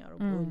behandlingar och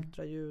på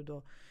ultraljud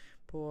och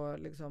på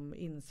liksom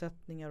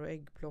insättningar och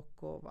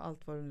äggplock och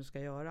allt vad du nu ska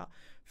göra.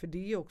 För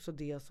det är också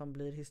det som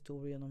blir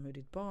historien om hur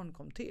ditt barn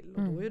kom till.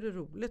 Och då är det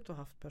roligt att ha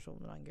haft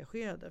personer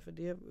engagerade. För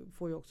det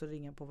får ju också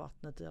ringa på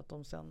vattnet i att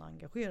de sen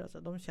engagerar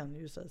sig. De känner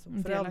ju sig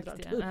som föräldrar.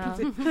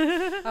 Typ.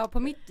 Ja, på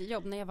mitt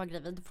jobb när jag var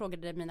gravid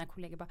frågade mina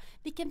kollegor bara,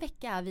 vilken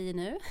vecka är vi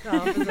nu?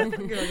 Ja,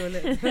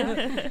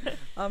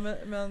 ja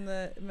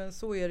men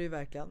så är det ju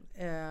verkligen.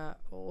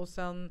 Och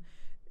sen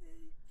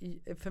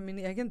för min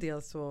egen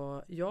del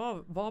så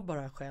jag var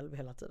bara själv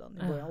hela tiden.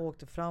 Jag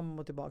åkte fram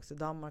och tillbaka till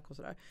Danmark och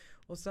sådär.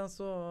 Och sen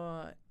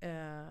så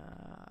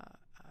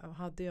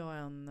hade jag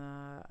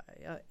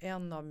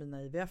en av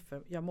mina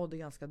IVF-er. Jag mådde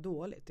ganska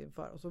dåligt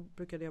inför. Och så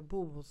brukade jag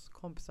bo hos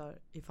kompisar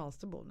i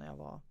Falsterbo när jag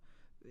var,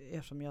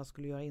 eftersom jag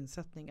skulle göra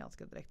insättning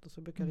ganska direkt. Och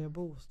så brukade jag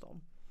bo hos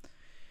dem.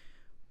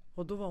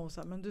 Och då var hon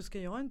så här, men du, ska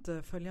jag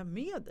inte följa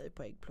med dig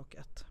på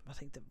äggplocket? Jag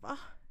tänkte, va?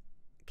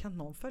 Kan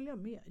någon följa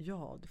med?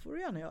 Ja, det får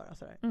du gärna göra.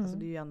 Sådär. Alltså,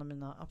 det är ju en av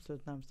mina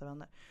absolut närmsta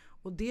vänner.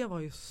 Och det var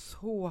ju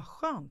så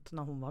skönt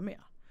när hon var med.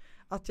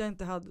 Att jag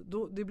inte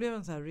hade, det blev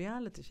en sån här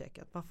reality check.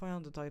 Att varför har jag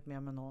inte tagit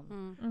med mig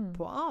någon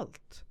på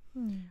allt?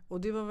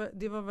 Och det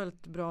var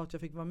väldigt bra att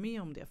jag fick vara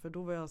med om det. För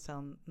då var jag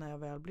sen, när jag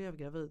väl blev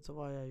gravid, så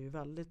var jag ju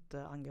väldigt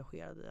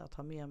engagerad i att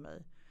ha med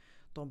mig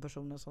de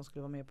personer som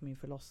skulle vara med på min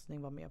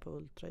förlossning, var med på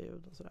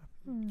ultraljud och sådär.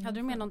 Hade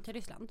du med någon till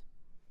Ryssland?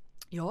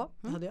 Ja,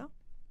 det hade jag.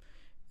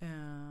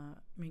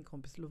 Min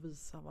kompis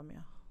Lovisa var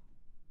med.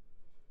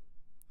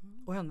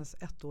 Och hennes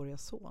 1-åriga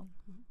son.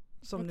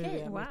 Som nu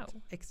är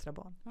mitt extra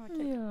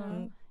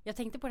barn. Jag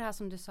tänkte på det här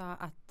som du sa,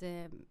 att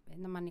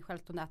när man är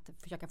självstående, att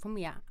försöka få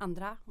med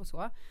andra och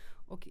så.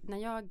 Och när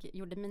jag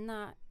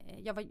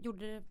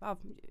gjorde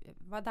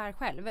var där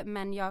själv,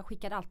 men jag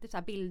skickade alltid så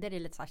här bilder i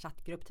lite så här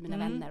chattgrupp till mina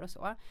vänner och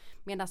så.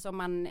 Medan om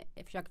man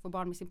försöker få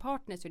barn med sin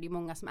partner, så är det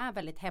många som är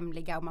väldigt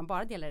hemliga och man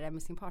bara delar det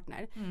med sin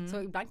partner.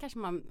 Så ibland kanske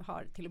man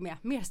har till och med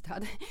mer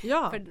stöd.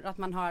 För att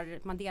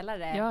man delar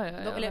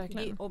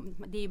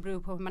det. Det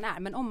beror på hur man är,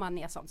 men om man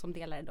är sån som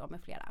delar det då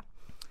med flera.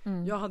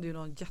 Jag hade ju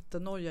någon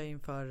jättenoja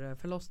inför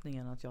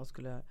förlossningen att jag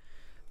skulle,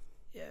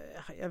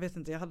 jag vet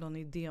inte, jag hade någon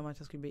idé om att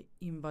jag skulle bli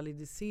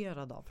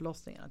invalidiserad av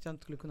förlossningen. Att jag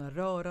inte skulle kunna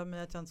röra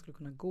mig, att jag inte skulle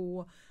kunna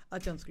gå,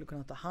 att jag inte skulle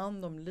kunna ta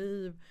hand om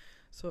Liv.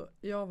 Så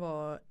jag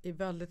var i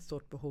väldigt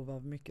stort behov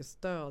av mycket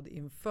stöd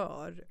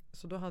inför.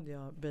 Så då hade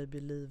jag Baby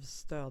Livs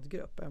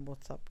stödgrupp, en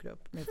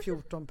WhatsApp-grupp med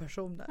 14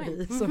 personer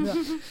i.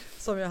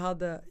 Som jag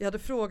hade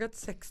frågat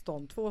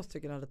 16, 2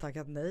 stycken hade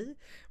tackat nej.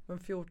 Men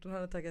 14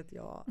 hade tackat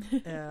ja.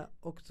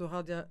 Och så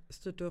hade jag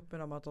styrt upp med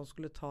dem att de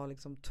skulle ta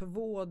liksom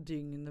 2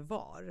 dygn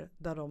var.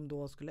 Där de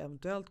då skulle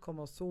eventuellt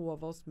komma och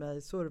sova hos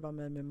mig, serva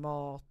mig med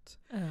mat,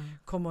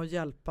 komma och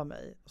hjälpa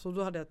mig. Så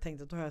då hade jag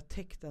tänkt att då har jag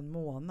täckt en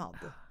månad.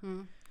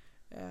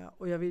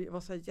 Och jag var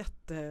så här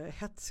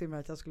jättehetsig med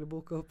att jag skulle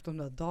boka upp de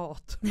där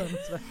datumen.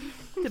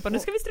 Typ, nu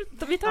ska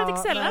vi ta ett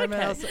Excel-ark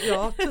här. Alltså,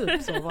 ja,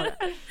 typ så var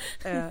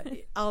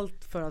det.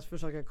 Allt för att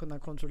försöka kunna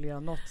kontrollera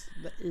något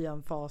i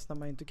en fas när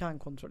man inte kan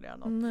kontrollera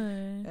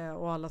något.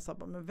 Och alla sa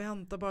bara, men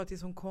vänta bara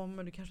tills hon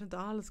kommer. Du kanske inte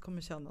alls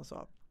kommer känna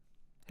så.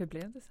 Hur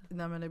blev det så?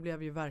 Nej, men det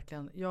blev ju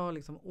verkligen, jag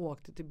liksom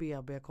åkte till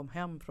BB, kom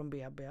hem från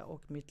BB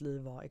och mitt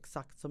liv var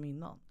exakt som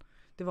innan.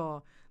 Det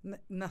var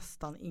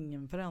nästan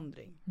ingen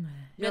förändring.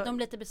 Blev de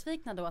lite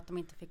besvikna då att de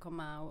inte fick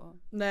komma och...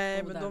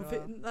 Nej, men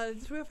nej,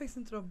 det tror jag faktiskt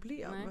inte de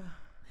blev.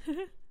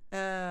 Det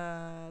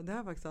har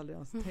jag faktiskt aldrig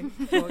ens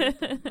tänkt på.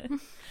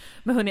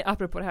 Men hörni,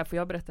 apropå det här, för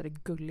jag berättade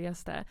det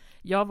gulligaste.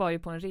 Jag var ju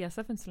på en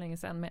resa för inte så länge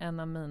sedan med en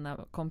av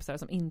mina kompisar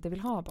som inte vill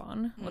ha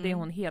barn. Och det är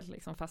hon helt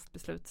liksom fast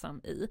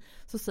beslutsam i.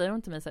 Så säger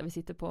hon till mig så här, vi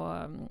sitter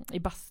i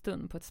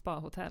bastun på ett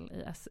spahotell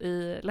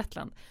i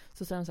Lettland.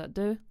 Så säger hon så här,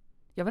 du,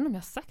 jag vet inte om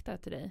jag har sagt det här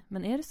till dig,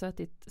 men är det så att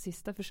ditt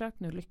sista försök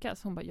nu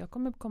lyckas? Hon bara, jag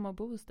kommer komma och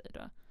bo hos dig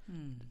då.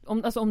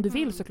 Om du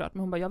vill såklart, men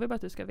hon bara, jag vill bara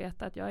att du ska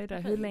veta att jag är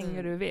där hur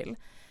länge du vill.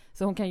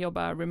 Så hon kan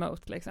jobba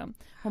remote liksom.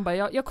 Hon bara,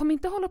 jag kommer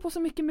inte hålla på så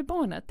mycket med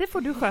barnet, det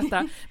får du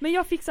sköta. Men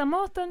jag fixar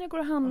maten, jag går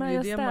och handlar,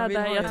 jag städar,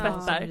 jag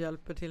tvättar.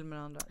 Hjälper till med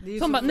andra. Så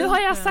hon bara, nu har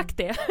jag sagt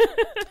det.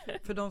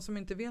 För de som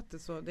inte vet det,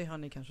 så det har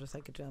ni kanske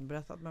säkert redan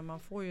berättat, men man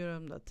får ju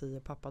de där 10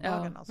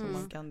 pappadagarna som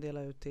man kan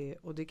dela ut till,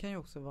 och det kan ju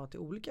också vara till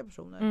olika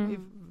personer. Det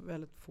är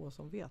väldigt få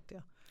som vet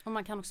det. Och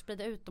man kan också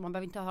sprida ut dem, man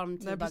behöver inte ha dem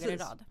 10 dagar i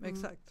rad.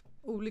 Exakt.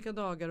 Olika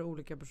dagar och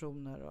olika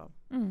personer. Och,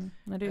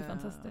 det är ju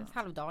fantastiskt.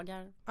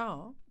 Halvdagar.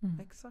 Ja,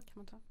 exakt. Kan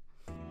man ta.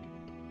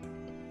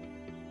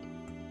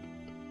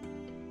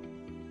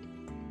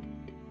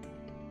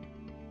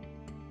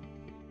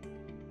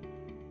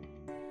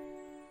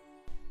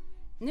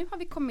 Nu har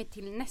vi kommit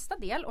till nästa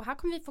del och här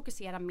kommer vi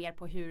fokusera mer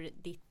på hur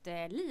ditt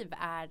liv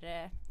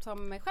är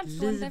som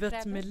självstående Livet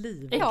förälder. med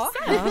liv. Ja,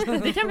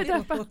 Det kan vi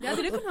döpa. det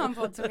hade du kunnat ha en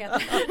podd som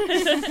heter.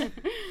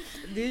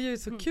 Det är ju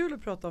så kul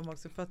att prata om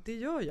också för att det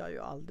gör jag ju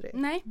aldrig.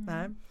 Nej.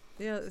 Nej.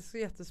 Det är så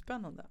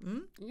jättespännande.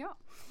 Ja.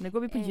 Nu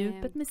går vi på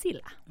djupet med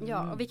Cilla.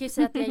 Ja, och vi kan ju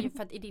säga att det är ju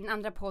för att i din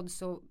andra podd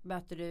så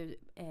möter du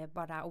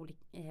bara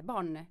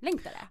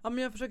barnlängtare. Ja,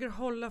 men jag försöker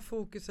hålla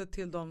fokuset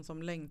till de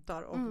som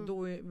längtar och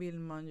då vill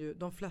man ju,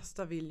 de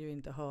flesta vill ju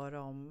inte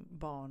höra om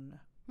barn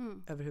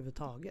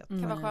överhuvudtaget. Det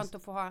kan vara skönt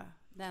att få ha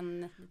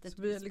den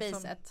spacet.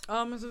 Liksom,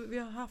 ja, men så vi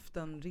har haft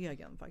den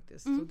regeln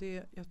faktiskt. Så det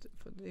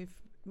är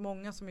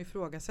många som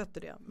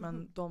ifrågasätter det,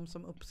 men de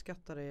som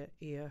uppskattar det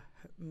är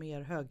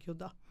mer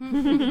högljudda.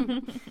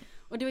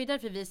 Och det var ju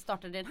därför vi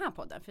startade den här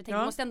podden. För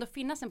det måste ändå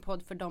finnas en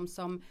podd för de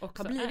som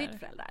också har blivit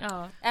föräldrar.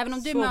 Ja. Även om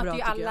du Så möter bra,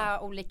 ju tycker alla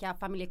jag. olika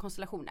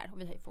familjekonstellationer.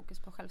 Och vi har ju fokus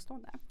på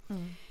självstående.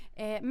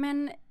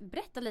 Men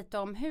berätta lite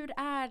om hur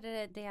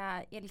är det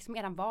är liksom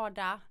eran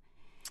vardag?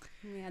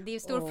 Det är ju en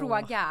stor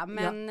fråga.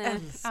 Men, jag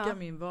älskar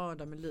min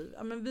vardag med liv.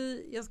 Ja, men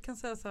jag kan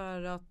säga så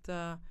här att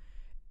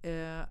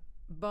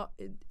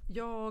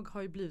jag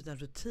har ju blivit en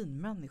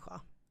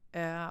rutinmänniska.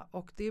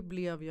 Och det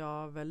blev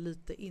jag väl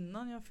lite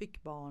innan jag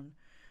fick barn.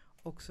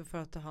 Också för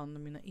att ta hand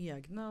om mina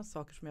egna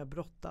saker som jag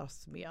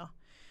brottas med.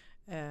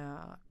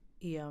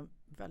 Är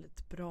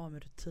väldigt bra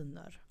med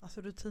rutiner.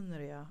 Alltså rutiner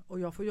är, och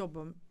jag får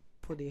jobba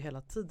på det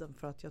hela tiden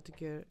för att jag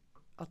tycker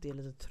att det är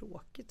lite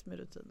tråkigt med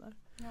rutiner.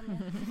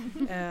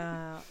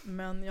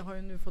 Men jag har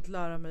ju nu fått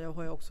lära mig och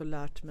har jag också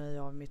lärt mig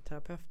av mitt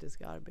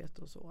terapeutiska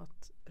arbete och så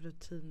att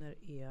rutiner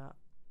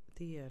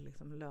det är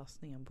liksom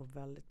lösningen på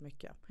väldigt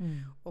mycket.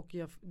 Och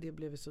det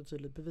blev så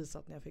tydligt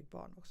bevisat när jag fick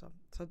barn också.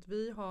 Så att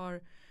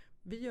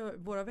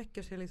våra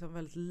veckor ser liksom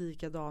väldigt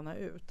likadana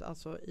ut.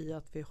 Alltså i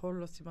att vi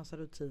håller oss till massa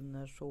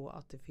rutiner så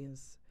att det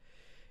finns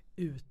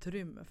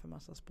utrymme för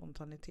massa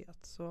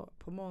spontanitet. Så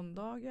på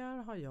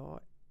måndagar har jag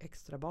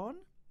extra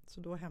barn.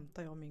 Så då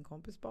hämtar jag min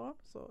kompis barn.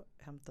 Så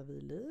hämtar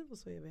vi Liv och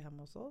så är vi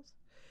hemma hos oss.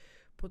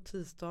 På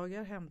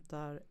tisdagar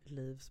hämtar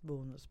Livs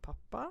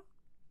bonuspappa.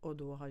 Och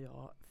då har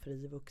jag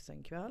fri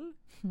vuxenkväll.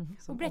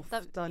 Som och berätta,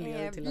 ofta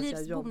leder till att Livs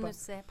jag jobbar.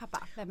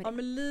 bonuspappa, vem är det? Ja,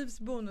 men Livs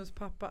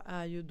bonuspappa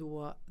är ju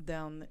då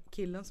den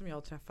killen som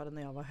jag träffade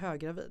när jag var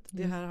höggravid.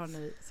 Det här har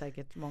ni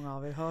säkert många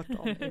av er hört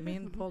om i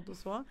min podd och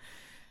så.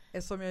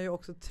 Som jag ju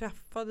också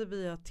träffade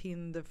via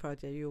Tinder för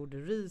att jag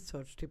gjorde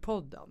research till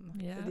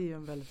podden. Yeah. Det är ju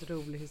en väldigt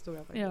rolig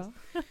historia faktiskt.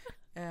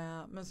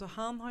 Men så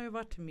han har ju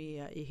varit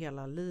med i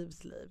hela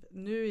Livs liv.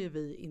 Nu är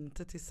vi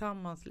inte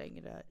tillsammans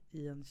längre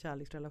i en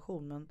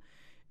kärleksrelation, men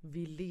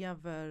vi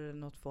lever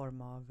något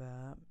form av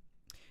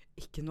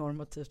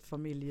icke-normativt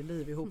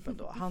familjeliv ihop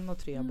ändå. Han har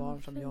 3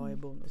 barn som jag är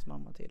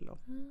bonusmamma till.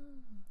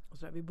 Och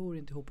så där. Vi bor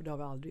inte ihop, det har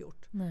vi aldrig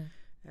gjort.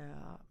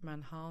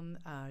 Men han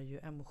är ju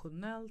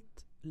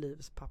emotionellt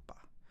Livs pappa.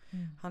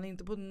 Han är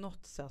inte på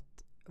något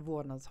sätt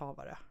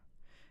vårdnadshavare.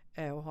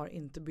 Och har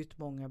inte bytt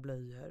många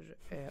blöjor.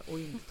 Och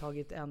inte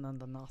tagit en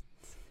enda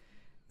natt.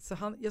 Så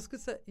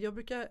jag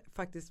brukar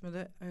faktiskt,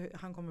 men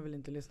han kommer väl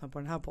inte lyssna på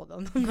den här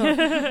podden.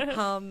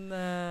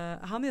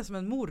 han är som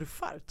en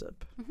morfar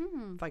typ.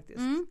 Faktiskt.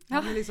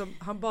 Han är liksom,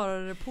 han bara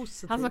är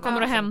positiv. Han som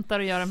kommer och hämtar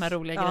och gör de här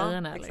roliga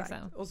grejerna. Exakt.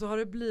 Liksom. Och så har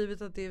det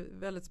blivit att det är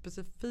väldigt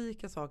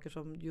specifika saker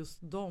som just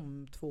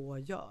de två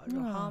gör.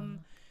 Och han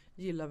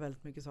gillar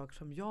väldigt mycket saker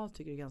som jag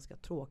tycker är ganska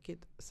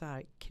tråkigt. Så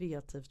här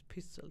kreativt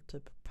pyssel,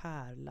 typ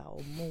pärla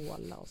och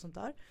måla och sånt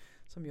där.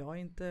 Som jag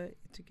inte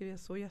tycker är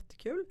så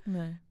jättekul.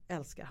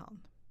 Älskar han.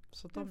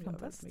 Så de gör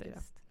väldigt mycket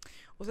det.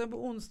 Och sen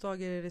på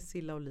onsdagar är det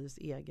Cilla och Livs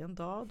egen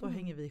dag. Då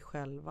hänger vi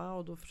själva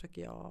och då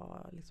försöker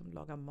jag liksom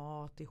laga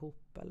mat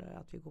ihop eller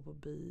att vi går på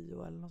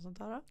bio eller något sånt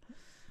där.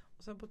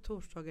 Och sen på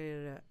torsdagar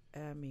är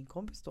det min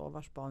kompis då,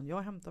 vars barn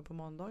jag hämtar på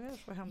måndagar.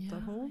 Så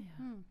hämtar hon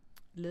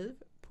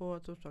Liv på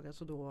torsdagar,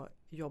 så då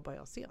jobbar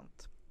jag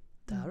sent.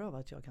 Därav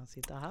att jag kan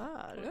sitta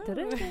här.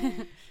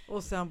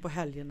 Och sen på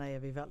helgerna är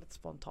vi väldigt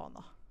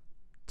spontana.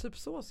 Typ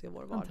så ser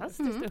vår vardag.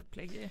 Fantastiskt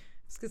upplägg.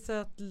 Jag ska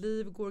säga att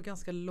Liv går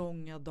ganska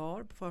långa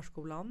dagar på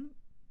förskolan.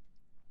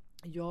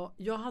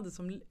 Jag hade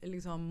som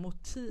liksom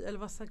motiv, eller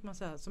vad ska man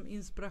säga, som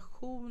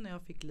inspiration när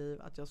jag fick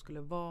Liv att jag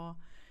skulle vara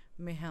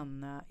med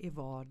henne i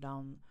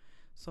vardagen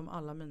som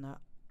alla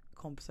mina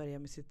kompisar är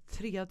med sitt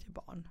 3:e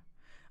barn.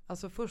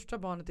 Alltså första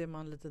barnet är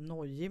man lite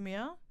nojig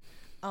med.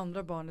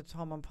 Andra barnet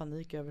har man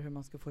panik över hur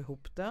man ska få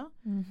ihop det.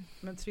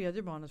 Men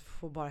 3:e barnet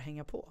får bara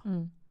hänga på.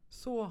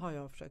 Så har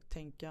jag försökt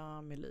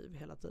tänka med Liv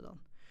hela tiden.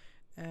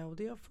 Och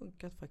det har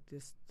funkat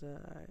faktiskt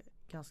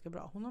ganska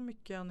bra. Hon har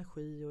mycket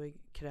energi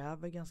och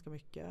kräver ganska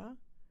mycket.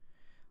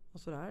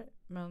 Och sådär.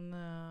 Men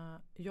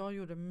jag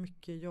gjorde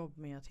mycket jobb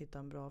med att hitta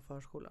en bra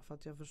förskola. För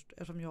att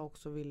eftersom jag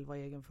också vill vara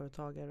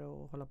egenföretagare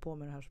och hålla på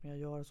med det här som jag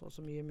gör. Så,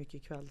 som är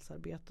mycket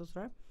kvällsarbete och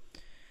sådär.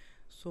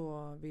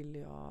 Så vill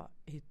jag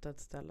hitta ett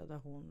ställe där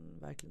hon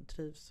verkligen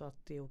trivs så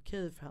att det är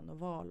okej för henne att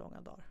vara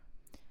långa dagar.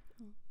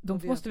 Då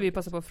måste vi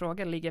passa på att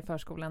fråga, ligger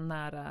förskolan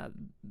nära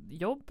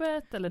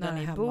jobbet eller där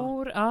ni hemma.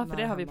 bor? Ja, för Nära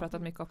det har vi hemma.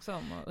 pratat mycket också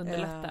om att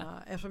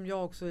underlätta. Eftersom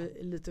jag också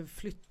lite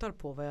flyttar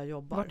på vad jag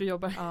jobbar. Vart du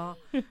jobbar? Ja,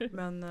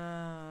 men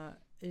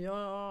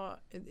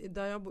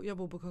jag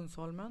bor på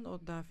Kungsholmen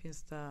och där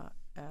finns det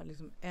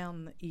liksom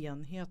en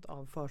enhet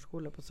av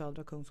förskolor på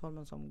södra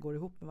Kungsholmen som går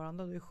ihop med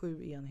varandra. Det är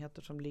 7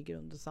 enheter som ligger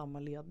under samma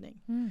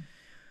ledning.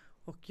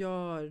 Och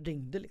jag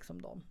ringde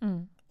liksom dem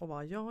och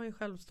bara, jag är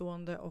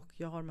självstående och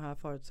jag har de här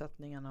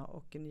förutsättningarna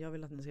och jag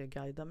vill att ni ska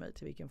guida mig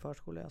till vilken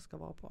förskola jag ska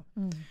vara på.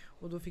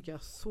 Och då fick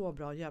jag så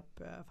bra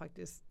hjälp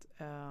faktiskt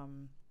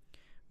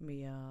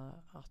med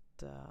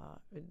att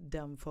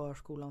den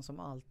förskolan som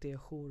alltid är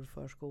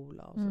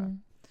jourförskola och sådär.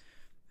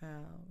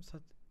 Så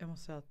att jag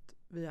måste säga att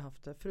vi har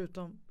haft det,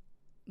 förutom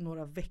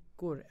några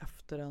veckor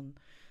efter en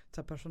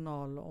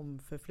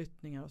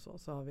personalomförflyttningar och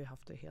så har vi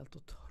haft det helt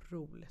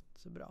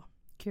otroligt bra.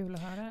 Kul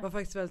att höra. Det var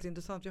faktiskt väldigt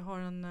intressant. Jag har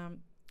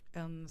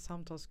en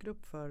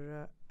samtalsgrupp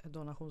för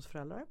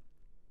donationsföräldrar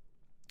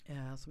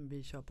som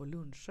vi kör på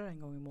luncher en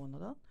gång i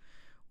månaden.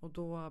 Och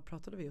då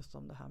pratade vi just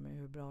om det här med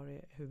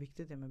hur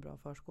viktigt det är med bra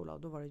förskola.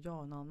 Och då var det jag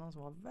och en annan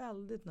som var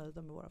väldigt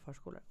nöjda med våra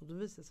förskolor. Och då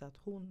visade det sig att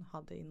hon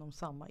hade inom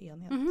samma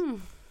enhet.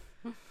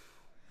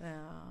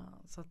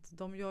 Så att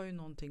de gör ju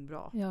någonting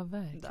bra. Ja,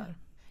 verkligen. Där.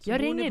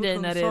 Jag ringer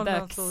dig när det är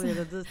dags. Så är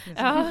det dit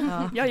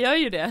jag gör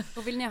ju det.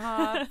 Och vill ni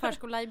ha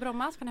förskola i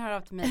Bromma så kan ni höra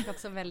av till mig. Jag är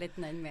också väldigt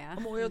nöjd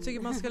med. Och jag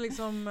tycker man ska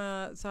liksom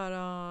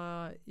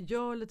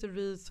gör lite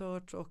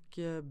research och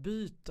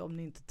byt om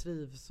ni inte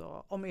trivs.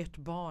 Och, om ert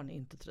barn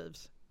inte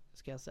trivs,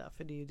 ska jag säga.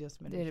 För det är ju det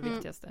som är det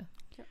viktigaste.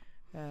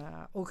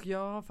 Och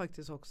jag har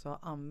faktiskt också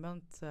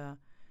använt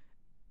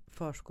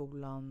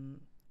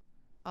förskolan.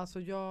 Alltså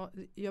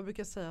jag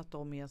brukar säga att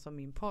de är som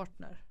min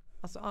partner.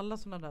 Alltså alla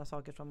sådana där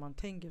saker som man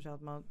tänker sig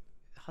att man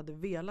hade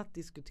velat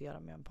diskutera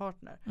med en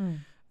partner.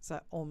 Så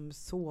här, om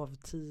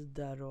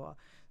sovtider och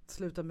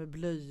sluta med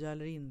blöja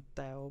eller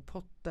inte och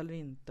pott eller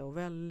inte och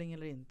välling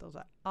eller inte. Och så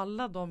här.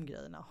 Alla de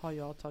grejerna har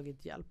jag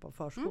tagit hjälp av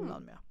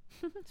förskolan med.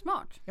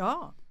 Smart.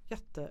 Ja,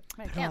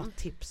 jättebra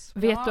tips.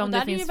 Vet du om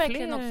det finns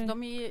fler? Också,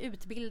 de är ju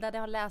utbildade,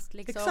 har läst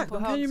liksom exakt, på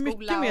de kan ju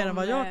mycket mer än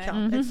vad jag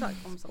kan.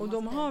 Exakt. Och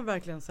de har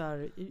verkligen så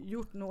här,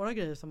 gjort några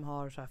grejer som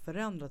har så här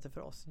förändrat det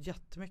för oss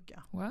jättemycket.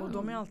 Wow. Och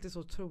de är alltid så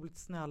otroligt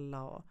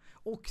snälla.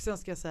 Och sen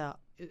ska jag säga,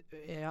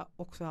 jag har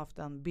också haft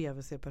en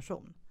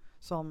BVC-person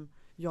som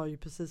jag ju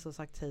precis har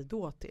sagt hej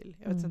då till.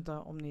 Jag vet inte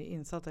om ni är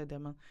insatta i det,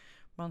 men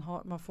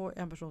man får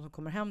en person som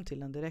kommer hem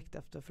till en direkt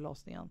efter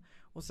förlossningen.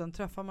 Och sen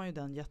träffar man ju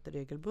den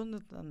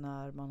jätteregelbundet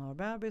när man har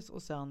bebis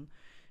och sen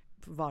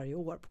varje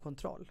år på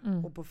kontroll.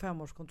 Och på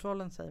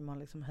 5-årskontrollen säger man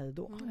liksom hej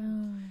då.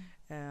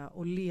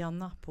 Och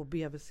Lena på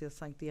BVC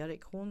Sankt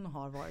Erik, hon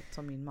har varit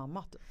som min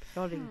mamma typ.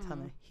 Jag har ringt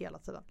henne hela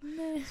tiden.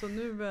 Så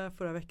nu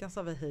förra veckan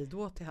sa vi hej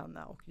då till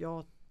henne och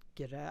jag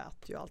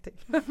grät ju allting.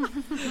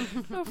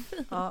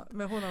 Ja,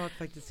 men hon har varit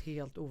faktiskt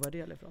helt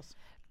ovärderlig för oss.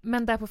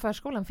 Men där på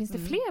förskolan, finns det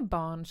fler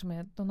barn som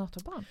är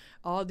donatorbarn?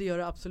 Ja, det gör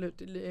det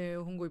absolut.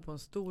 Hon går ju på en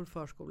stor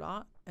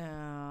förskola.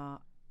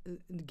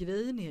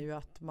 Grejen är ju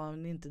att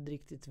man inte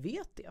riktigt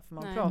vet det. För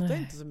man pratar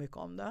inte så mycket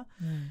om det.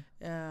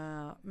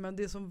 Men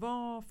det som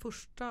var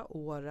första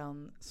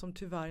åren, som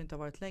tyvärr inte har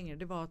varit längre,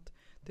 det var att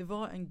det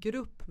var en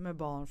grupp med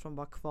barn som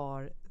var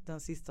kvar den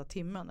sista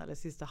timmen, eller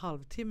sista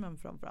halvtimmen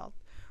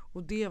framförallt.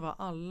 Och det var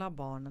alla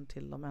barnen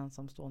till de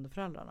ensamstående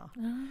föräldrarna.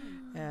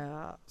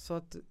 Så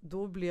att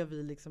då blev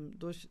vi liksom,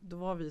 då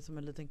var vi som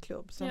en liten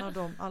klubb. Sen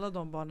har alla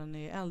de barnen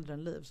är äldre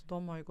än Liv, så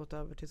de har ju gått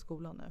över till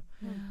skolan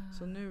nu.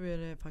 Så nu är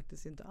det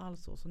faktiskt inte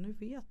alls så nu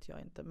vet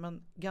jag inte.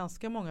 Men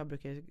ganska många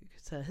brukar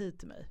säga hej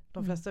till mig.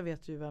 De flesta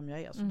vet ju vem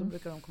jag är, så då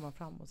brukar de komma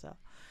fram och säga,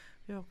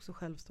 jag är också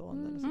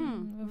självstående. Eller så.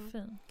 Vad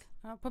fint.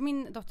 Ja, på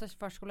min dotters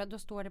förskola, då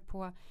står det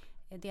på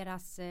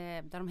deras,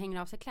 där de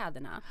hänger av sig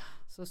kläderna,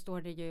 så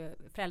står det ju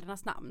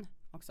föräldrarnas namn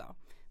också.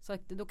 Så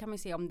då kan man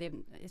se om det,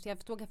 så jag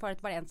förstod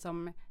förut var det en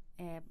som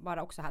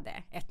bara också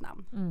hade ett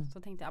namn.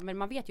 Så tänkte jag, men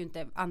man vet ju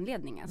inte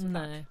anledningen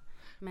såklart.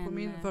 Men, på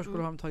min förskola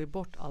har de tagit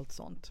bort allt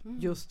sånt.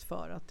 Just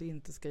för att det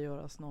inte ska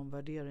göras någon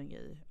värdering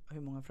i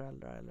hur många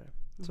föräldrar eller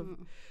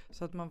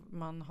så att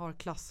man har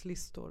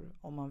klasslistor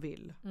om man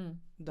vill.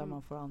 Där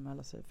man får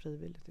anmäla sig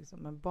frivilligt. Liksom.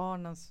 Men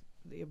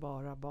det är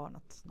bara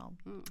barnets namn.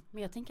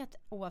 Men jag tänker att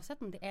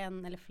oavsett om det är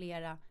en eller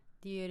flera,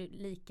 det är ju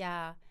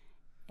lika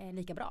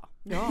bra.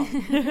 Ja,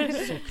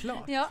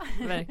 såklart. Ja,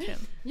 verkligen.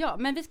 Ja,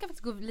 men vi ska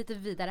faktiskt gå lite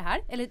vidare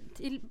här.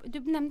 Du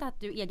nämnde att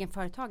du är egen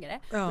företagare.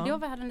 Och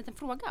då hade en liten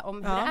fråga om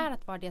hur det är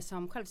att vara det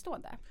som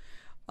självstående.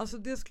 Alltså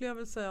det skulle jag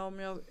väl säga,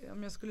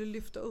 om jag skulle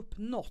lyfta upp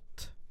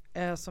något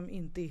som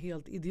inte är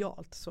helt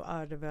idealt, så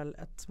är det väl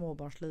ett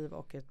småbarnsliv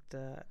och ett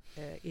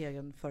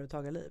egen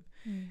företagarliv.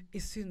 I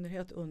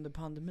synnerhet under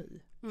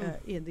pandemi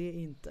är det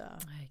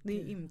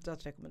inte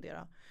att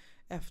rekommendera,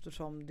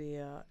 eftersom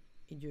det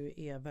ju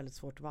är väldigt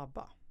svårt att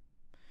vabba.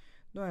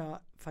 Då har jag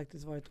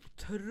faktiskt varit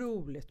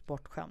otroligt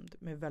bortskämd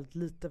med väldigt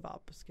lite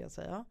vabb, ska jag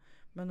säga.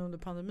 Men under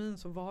pandemin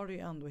så var det ju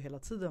ändå hela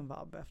tiden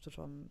vabb,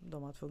 eftersom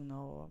de var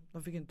tvungna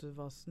de fick inte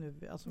vara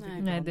snuviga. Alltså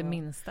nej, det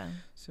minsta.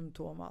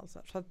 Symptom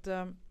alltså. Så att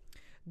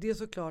Det är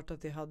såklart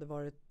att det hade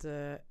varit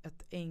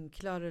ett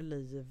enklare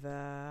liv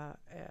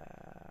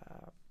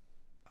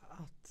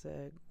att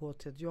gå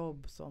till ett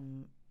jobb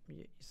som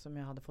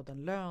jag hade fått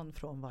en lön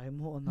från varje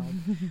månad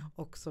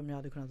och som jag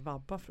hade kunnat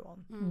vabba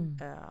från.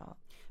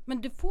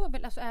 Men du får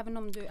väl, alltså även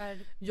om du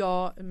är...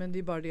 Ja, men det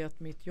är bara det att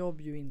mitt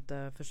jobb ju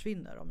inte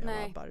försvinner om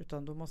jag vabbar,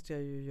 utan då måste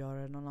jag ju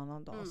göra det någon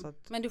annan dag. Så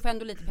att, men du får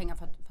ändå lite pengar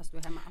fast du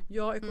är hemma?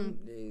 Ja,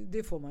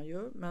 det får man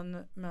ju. Men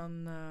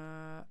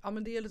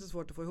det är lite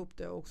svårt att få ihop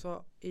det.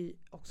 Också i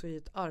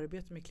ett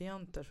arbete med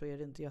klienter så är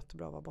det inte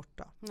jättebra att vara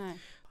borta. Nej.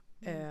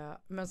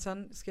 Men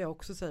sen ska jag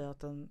också säga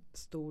att en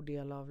stor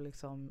del av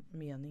liksom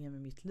meningen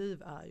med mitt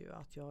liv är ju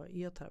att jag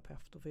är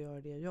terapeut och får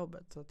göra det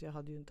jobbet. Så att jag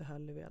hade ju inte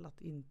heller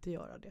velat inte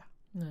göra det.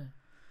 Nej.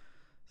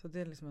 Så det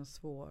är liksom en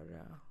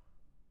svår...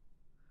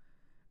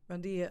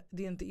 Men det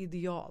är inte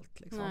idealt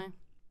liksom. Nej.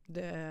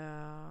 Det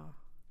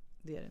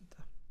är det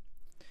inte.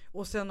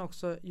 Och sen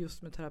också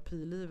just med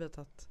terapilivet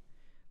att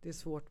det är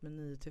svårt med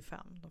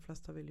 9-5. De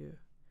flesta vill ju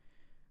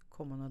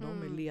komma när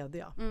de är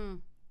lediga.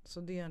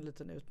 Så det är en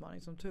liten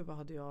utmaning. Som tur var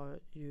hade jag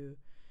ju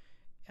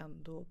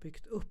ändå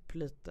byggt upp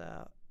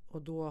lite.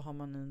 Och då har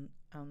man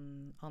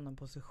en annan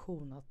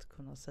position att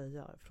kunna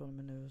säga. Från och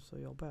med nu så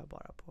jobbar jag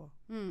bara på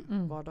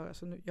vardagar.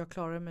 Så nu, jag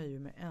klarar mig ju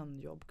med en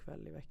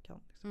jobbkväll i veckan.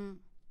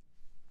 Liksom.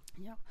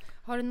 Ja.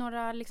 Har du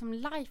några liksom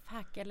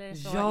lifehack eller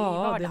så i Ja,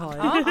 vardagen? det har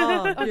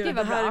jag. Okay,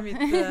 det här är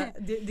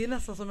det är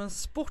nästan som en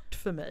sport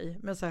för mig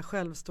med så här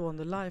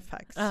självstående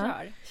lifehacks.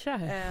 Kör.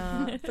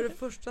 För det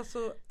första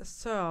så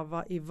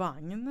söva i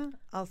vagn.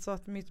 Alltså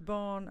att mitt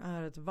barn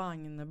är ett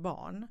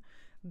vagnbarn.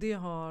 Det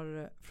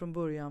har från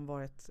början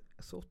varit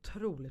så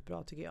otroligt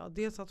bra tycker jag.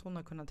 Dels att hon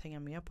har kunnat hänga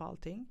med på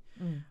allting.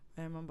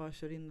 Man bara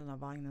kör in den här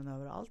vagnen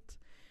överallt.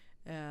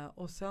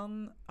 Och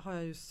sen har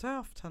jag ju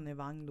sövt henne i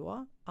vagn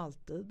då,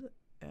 alltid.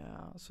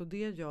 Så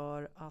det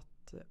gör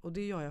att, och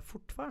det gör jag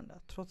fortfarande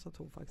trots att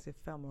hon faktiskt är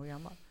 5 år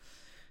gammal.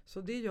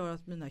 Så det gör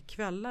att mina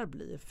kvällar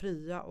blir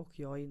fria och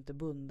jag är inte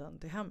bunden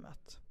till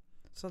hemmet.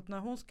 Så att när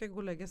hon ska gå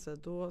och lägga sig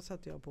då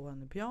sätter jag på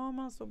henne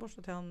pyjamas och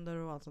borstar tänder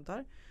och allt sånt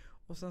där.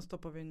 Och sen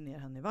stoppar vi ner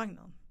henne i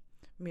vagnen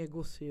med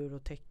gosedjur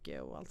och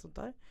täcke och allt sånt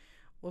där.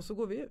 Och så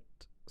går vi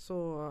ut.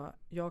 Så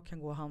jag kan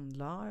gå och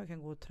handla, jag kan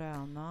gå och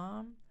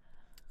träna.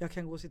 Jag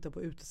kan gå och sitta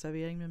på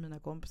uteservering med mina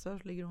kompisar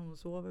så ligger hon och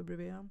sover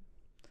bredvid.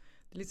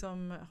 Det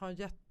liksom har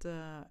gett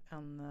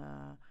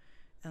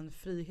en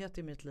frihet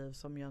i mitt liv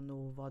som jag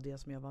nog var det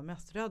som jag var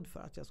mest rädd för.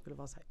 Att jag skulle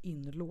vara så här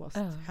inlåst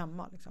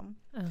hemma. Liksom.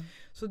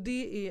 Så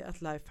det är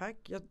ett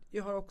lifehack.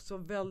 Jag har också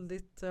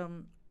väldigt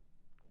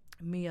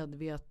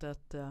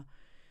medvetet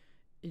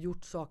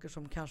gjort saker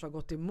som kanske har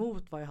gått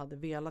emot vad jag hade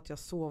velat. Jag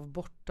sov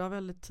borta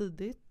väldigt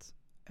tidigt.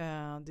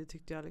 Det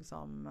tyckte jag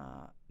liksom,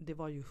 det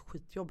var ju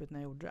skitjobbigt när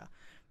jag gjorde det.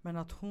 Men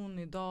att hon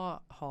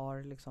idag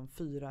har liksom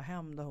 4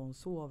 hem där hon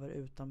sover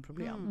utan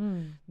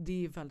problem.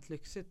 Det är väldigt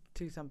lyxigt.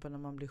 Till exempel när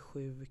man blir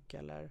sjuk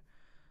eller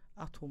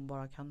att hon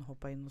bara kan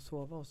hoppa in och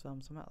sova hos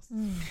vem som helst.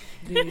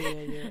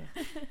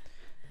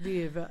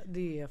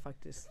 Det är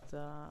faktiskt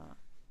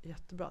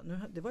jättebra.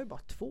 Det var ju bara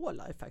 2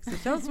 lifehacks. Det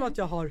känns som att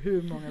jag har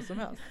hur många som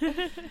helst.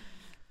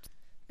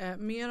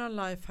 Mera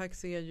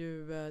lifehacks är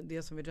ju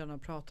det som vi redan har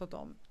pratat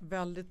om.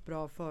 Väldigt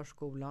bra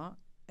förskola.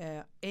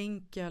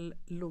 Enkel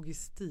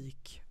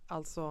logistik.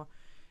 Alltså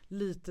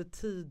lite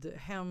tid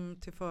hem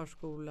till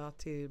förskola,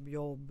 till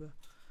jobb.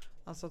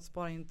 Alltså att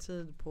spara in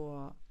tid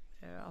på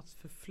att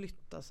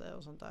förflytta sig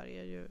och sånt där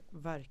är ju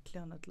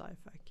verkligen ett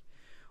lifehack.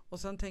 Och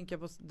sen tänker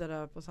jag på det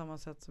där på samma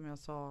sätt som jag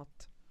sa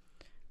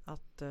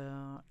att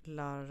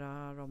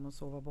lära dem att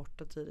sova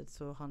borta tidigt,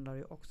 så handlar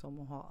det också om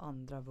att ha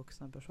andra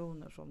vuxna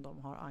personer som de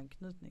har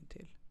anknytning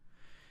till.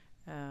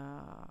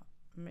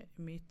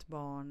 Mitt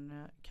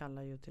barn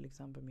kallar ju till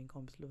exempel min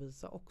kompis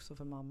Lovisa också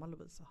för mamma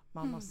Lovisa.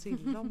 Mamma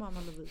Cilla och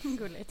mamma Lovisa.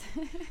 Gulligt.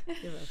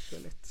 Det är väldigt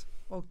gulligt.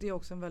 Och det är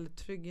också en väldigt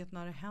trygghet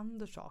när det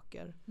händer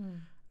saker.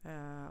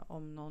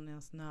 Om någon i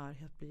ens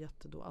närhet blir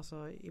jättedålig.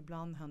 Alltså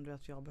ibland händer det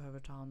att jag behöver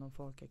ta hand om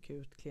folk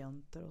akut,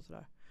 klienter och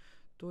sådär.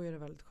 Då är det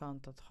väldigt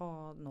skönt att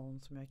ha någon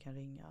som jag kan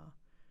ringa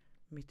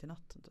mitt i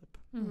natten typ.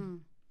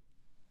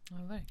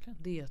 Ja, verkligen.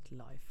 Det är ett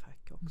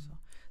lifehack också.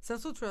 Sen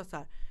så tror jag så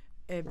här,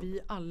 vi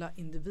är alla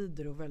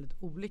individer och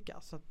väldigt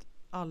olika, så att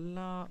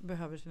alla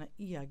behöver sina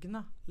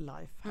egna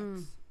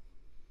lifehacks.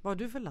 Vad har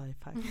du för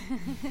lifehack?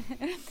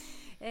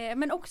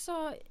 Men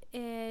också,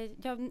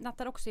 jag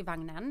nattar också i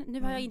vagnen.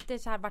 Nu har jag inte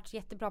så här varit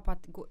jättebra på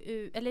att gå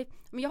ut.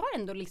 Men jag har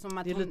ändå liksom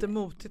att det är lite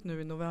motigt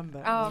nu i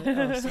november. Ja.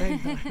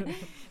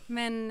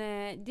 Men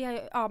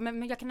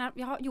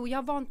jag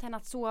har vant henne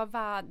att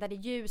sova där det är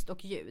ljust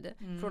och ljud.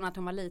 Från att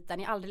hon var liten.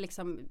 Jag har aldrig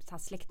liksom så här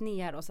släckt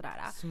ner och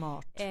sådär.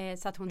 Smart.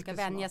 Så att hon ska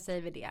vänja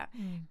sig vid det.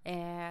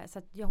 Så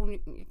att jag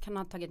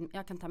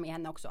kan ta med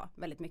henne också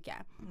väldigt mycket.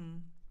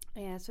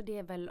 Så det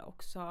är väl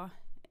också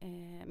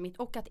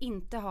och att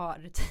inte ha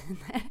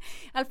rutiner.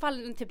 I alla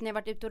fall typ när jag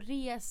varit ute och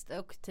rest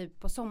och typ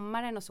på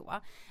sommaren och så.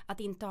 Att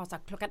inte ha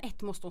sagt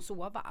 1:00 måste hon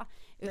sova.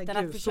 Utan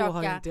att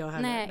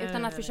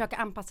försöka försöka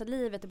anpassa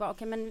livet och bara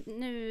okej, men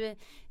nu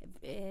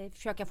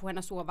försöka få henne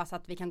att sova så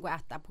att vi kan gå och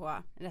äta på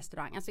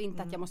restaurang. Alltså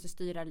inte att jag måste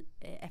styra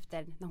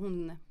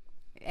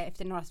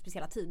efter några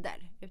speciella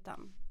tider,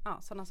 utan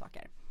sådana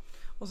saker.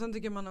 Och sen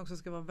tycker man också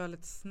ska vara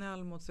väldigt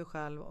snäll mot sig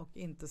själv och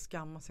inte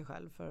skamma sig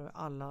själv för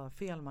alla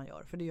fel man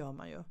gör. För det gör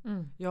man ju.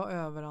 Jag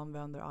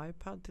överanvänder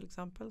iPad till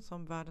exempel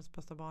som världens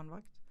bästa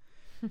barnvakt.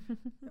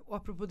 Och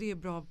apropå det är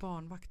bra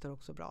barnvakter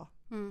också bra.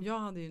 Jag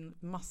hade ju en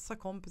massa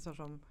kompisar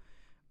som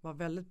var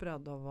väldigt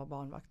beredda att vara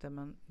barnvakter,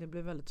 men det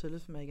blev väldigt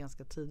tydligt för mig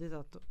ganska tidigt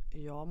att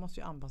jag måste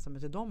ju anpassa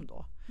mig till dem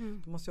då.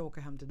 Då måste jag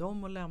åka hem till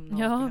dem och lämna,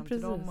 åka hem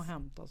till dem och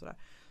hämta och sådär.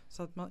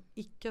 Så att man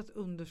icke att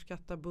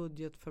underskatta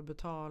budget för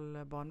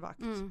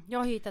betalbarnvakt. Jag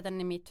har hittat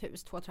den i mitt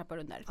hus, 2 trappor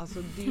under.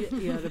 Alltså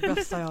det är det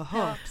bästa jag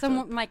har hört.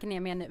 Som Majken är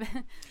med nu.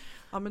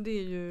 Ja, men det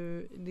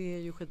är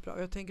ju skitbra.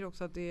 Jag tänker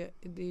också att det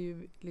är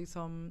ju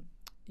liksom,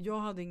 jag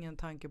hade ingen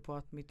tanke på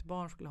att mitt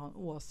barn skulle ha en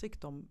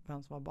åsikt om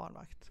vem som var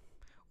barnvakt.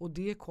 Och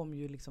det kom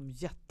ju liksom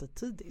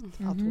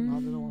jättetidigt. Att hon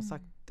hade en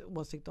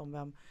åsikt om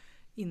vem,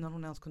 innan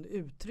hon ens kunde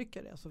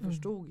uttrycka det. Så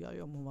förstod jag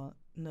ju om hon var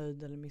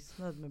nöjd eller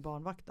missnöjd med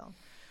barnvakten.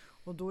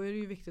 Och då är det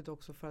ju viktigt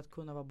också för att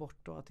kunna vara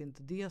borta och att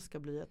inte det ska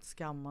bli ett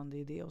skammande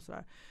idé och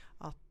sådär.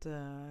 Att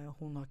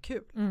hon har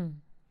kul.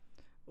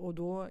 Och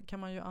då kan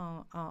man ju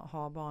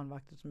ha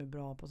barnvakter som är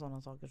bra på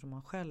sådana saker som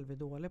man själv är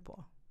dålig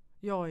på.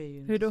 Jag är ju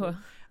inte. Hur då?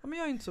 Men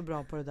jag är inte så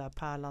bra på det där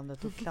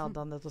pärlandet och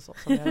kladdandet och så,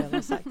 som jag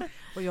redan sagt.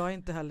 Och jag är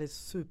inte heller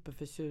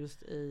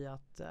superförtjust i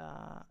att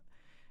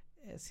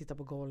sitta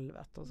på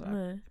golvet och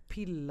sådär.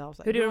 Pilla och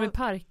så. Hur är det med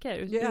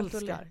parker? Jag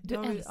älskar.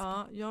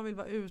 Jag vill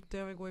vara ute,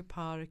 jag vill gå i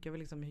park, jag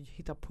vill liksom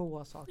hitta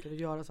på saker och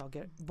göra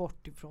saker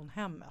bort ifrån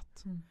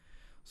hemmet.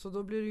 Så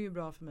då blir det ju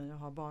bra för mig att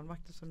ha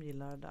barnvakter som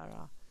gillar det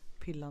där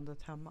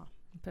pillandet hemma.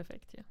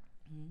 Perfekt, ja.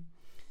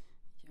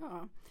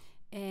 Ja.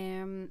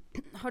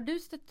 Har du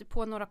stött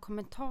på några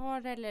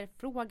kommentarer eller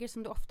frågor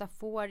som du ofta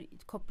får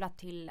kopplat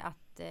till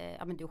att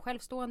men du är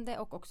självstående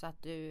och också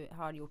att du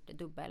har gjort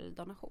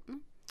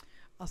dubbeldonation?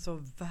 Alltså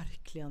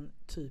verkligen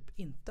typ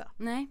inte.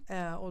 Nej.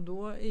 Och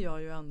då är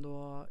jag ju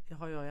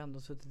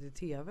ändå suttit i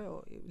tv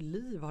och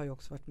Liv har ju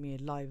också varit med i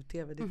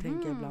live-tv. Det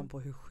tänker jag ibland på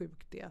hur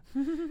sjukt det är.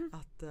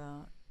 Att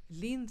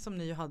Linn som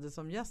ni hade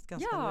som gäst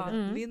ganska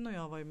Linn och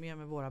jag var ju med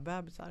våra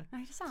bebisar. Ja,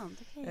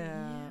 intressant. Okay.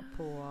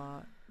 På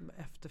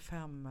Efter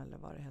 5 eller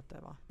vad det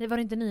heter, va? Det var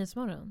inte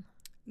Nyhetsmorgon?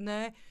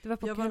 Nej,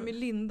 jag var med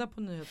Linda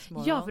på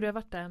Nyhetsmorgon. Ja, för du har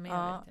varit där med.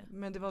 Ja,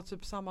 men det var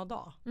typ samma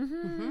dag.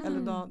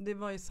 Eller det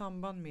var i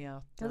samband med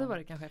att då var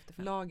det kanske efter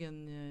 5.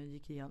 lagen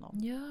gick igenom.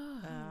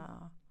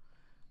 Ja.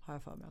 Har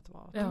jag för mig att det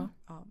var. Ja.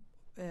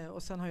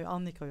 Och sen har ju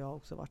Annika och jag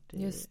också varit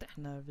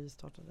när vi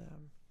startade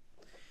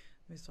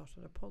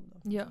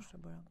podden från första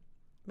början.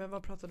 Men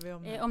vad pratade vi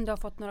om nu? Om du har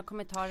fått några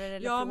kommentarer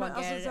eller frågor.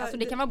 Alltså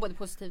det kan vara både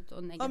positivt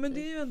och negativt. Ja, men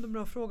det är ju ändå en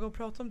bra fråga att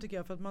prata om tycker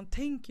jag. För att man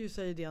tänker ju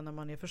sig det när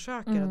man är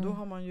försökare. Då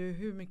har man ju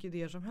hur mycket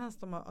idéer som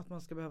helst om att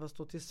man ska behöva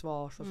stå till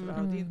svars och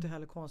sådär. Och det är inte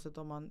heller konstigt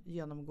om man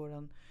genomgår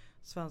den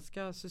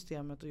svenska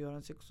systemet och gör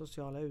den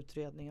psykosociala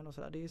utredningen och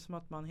sådär. Det är som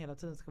att man hela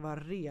tiden ska vara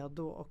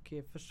redo och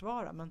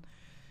försvara. Men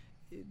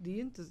det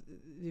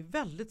är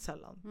väldigt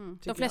sällan.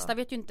 De flesta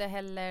vet ju inte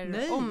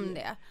heller om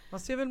det. Man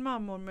ser väl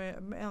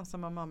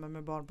ensamma mammor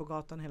med barn på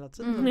gatan hela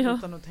tiden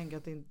utan att tänka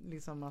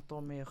att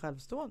de är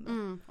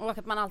självstående. Och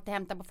att man alltid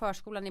hämtar på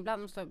förskolan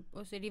ibland och så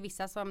är det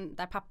vissa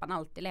där pappan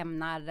alltid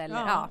lämnar. Eller,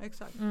 ja,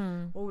 exakt.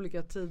 Och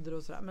olika tider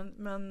och sådär.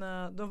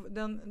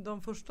 Men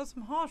de första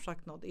som har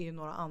sagt något är ju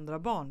några andra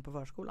barn på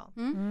förskolan.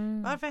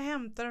 Varför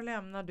hämtar och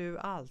lämnar du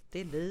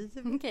alltid Liv?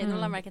 Okej, de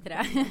lär märka till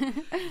det.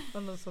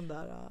 Och någon sån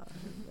där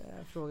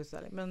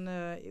frågeställning. Men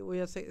och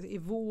i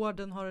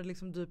vården har det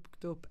liksom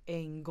dykt upp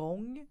en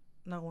gång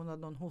när hon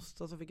hade någon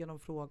hosta, så fick jag någon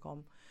fråga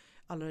om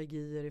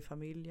allergier i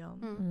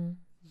familjen.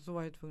 Så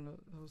var jag tvungen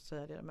att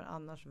säga det, men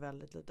annars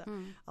väldigt lite.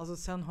 Alltså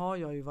sen har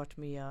jag ju varit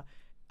med,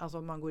 alltså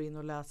om man går in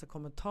och läser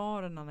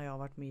kommentarerna när jag har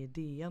varit med i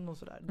DN och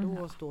sådär,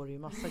 då står det ju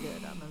massa grejer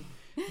där, men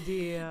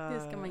det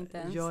ska man inte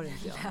ens gör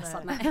inte jag.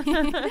 läsa.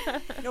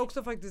 Jag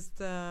också faktiskt,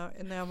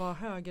 när jag var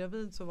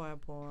höggravid så var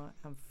jag på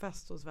en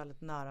fest hos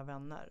väldigt nära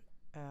vänner.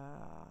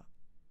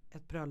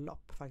 Ett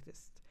bröllop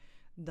faktiskt.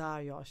 Där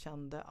jag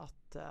kände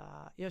att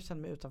jag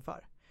kände mig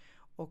utanför.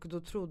 Och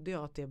då trodde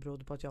jag att det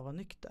berodde på att jag var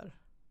nykter.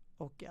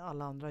 Och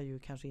alla andra ju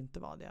kanske inte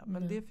var det.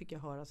 Men det fick jag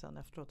höra sen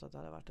efteråt att det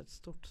hade varit ett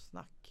stort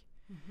snack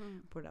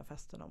på den där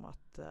festen om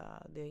att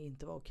det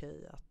inte var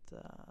okej att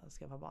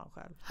skaffa barn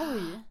själv.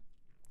 Oj!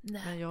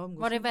 Men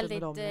var det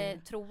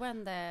väldigt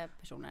troende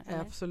personer? Eller?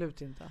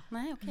 Absolut inte.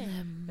 Nej,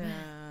 okej.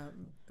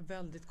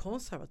 Väldigt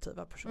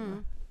konservativa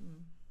personer.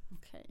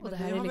 Okay. Och det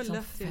här är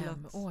liksom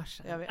 5 år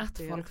sedan.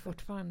 Att folk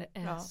fortfarande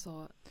är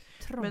så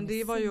trångsinta. Men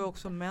det var ju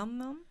också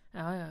männen.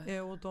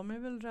 Ja. Och de är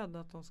väl rädda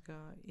att de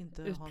ska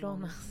inte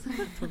utplånas. Ha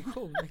någon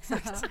funktion.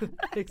 Exakt.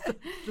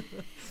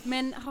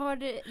 Men har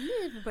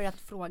Liv börjat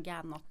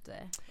fråga något?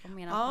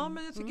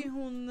 Men jag tycker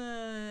hon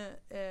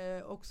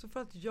också,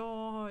 för att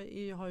jag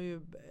har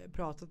ju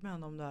pratat med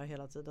henne om det här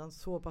hela tiden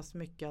så pass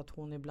mycket att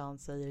hon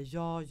ibland säger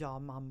ja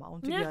mamma.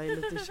 Hon tycker jag är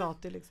lite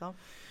tjatig liksom.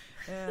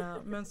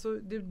 Men så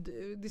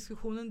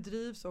diskussionen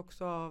drivs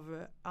också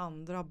av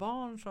andra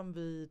barn som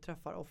vi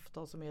träffar ofta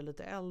och som är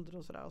lite äldre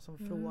och sådär och som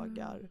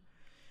frågar.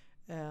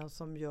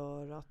 Som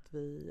gör att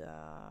vi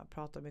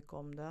pratar mycket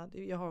om det.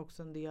 Jag har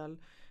också en del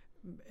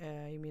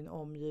i min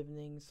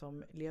omgivning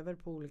som lever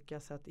på olika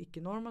sätt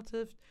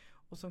icke-normativt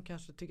och som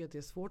kanske tycker att det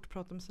är svårt att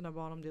prata med sina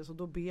barn om det, så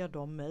då ber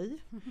de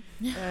mig.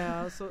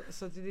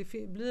 Så det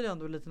blir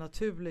ändå lite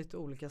naturligt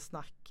olika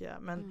snack.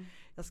 Men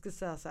jag ska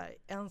säga så här,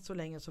 än så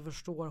länge så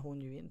förstår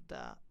hon ju inte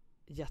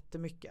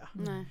jättemycket.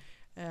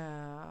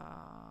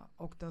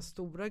 Och den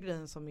stora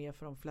grejen som är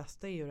för de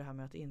flesta är ju det här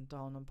med att inte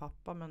ha någon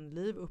pappa, men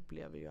Liv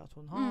upplever ju att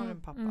hon har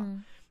en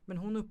pappa. Men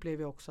hon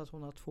upplever också att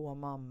hon har 2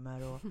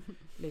 mammor och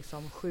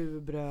liksom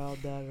 7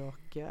 bröder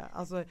och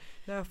alltså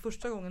när jag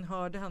första gången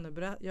hörde henne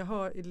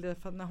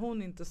för när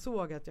hon inte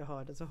såg att jag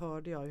hörde, så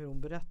hörde jag hur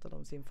hon berättade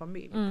om sin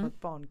familj på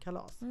ett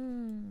barnkalas.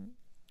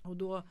 Och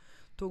då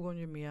tog hon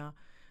ju med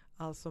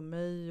alltså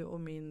mig och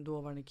min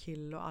dåvarande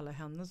kille och alla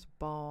hennes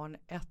barn,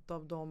 ett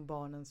av de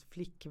barnens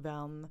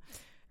flickvän,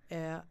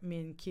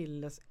 min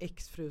killes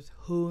exfrus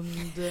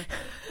hund.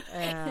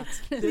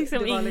 Det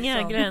liksom inga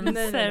liksom,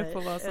 gränser på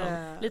vad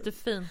som lite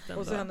fint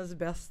ändå. Och så hennes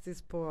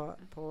bästis på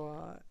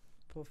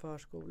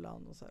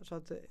förskolan och så här. Så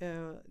att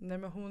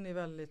men hon är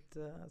väldigt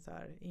så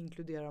här,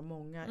 inkluderar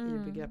många i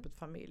begreppet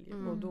familj.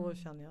 Och då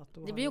känner jag att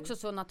det blir också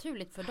så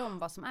naturligt för dem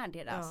vad som är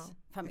deras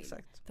familj.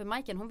 Exakt. För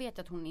Majken, hon vet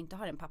att hon inte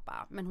har en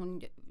pappa, men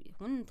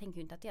hon tänker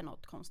ju inte att det är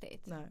något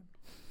konstigt. Nej.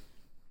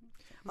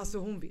 Alltså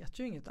hon vet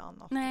ju inget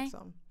annat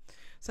liksom.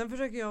 Sen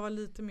försöker jag vara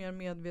lite mer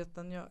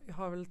medveten. Jag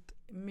har väl ett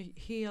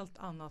helt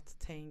annat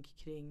tänk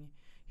kring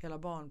hela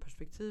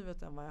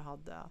barnperspektivet än vad jag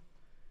hade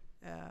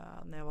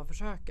när jag var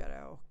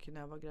försökare och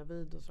när jag var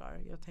gravid och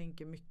sådär. Jag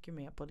tänker mycket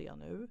mer på det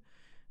nu.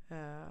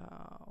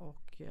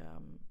 Och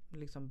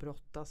liksom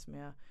brottas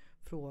med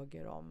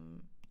frågor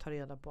om ta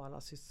reda på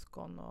alla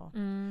syskon.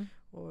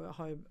 Och jag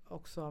har ju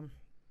också...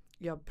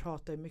 Jag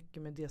pratar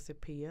mycket med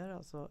DCP:er,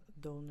 alltså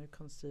Donor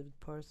Conceived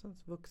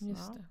Persons,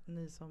 vuxna.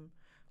 Ni som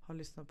har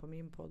lyssnat på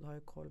min podd har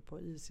ju koll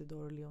på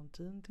Isidor och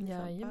Leontin till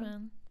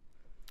exempel.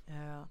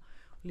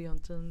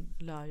 Leontin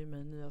lär ju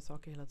mig nya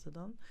saker hela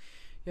tiden.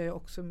 Jag är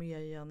också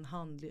med i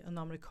en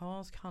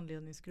amerikansk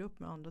handledningsgrupp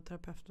med andra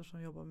terapeuter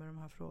som jobbar med de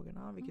här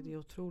frågorna, vilket är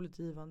otroligt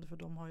givande, för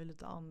de har ju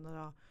lite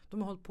andra,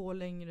 de har hållit på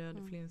längre,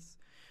 det finns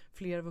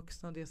fler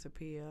vuxna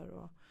DCP:er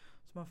och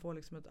så man får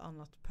liksom ett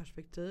annat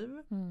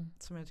perspektiv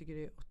som jag tycker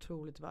är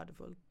otroligt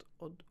värdefullt.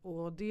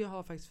 Och det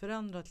har faktiskt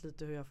förändrat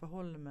lite hur jag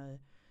förhåller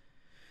mig.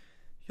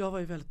 Jag var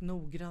ju väldigt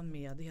noggrann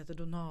med, det heter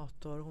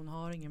donator, hon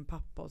har ingen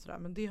pappa och sådär.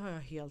 Men det har jag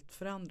helt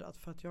förändrat,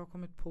 för att jag har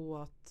kommit på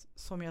att,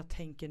 som jag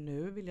tänker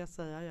nu vill jag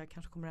säga, jag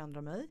kanske kommer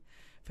ändra mig.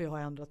 För jag har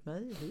ändrat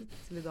mig hit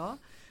till idag.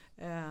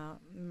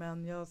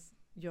 Men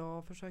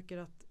jag försöker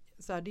att,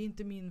 så här, det är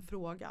inte min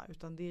fråga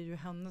utan det är ju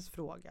hennes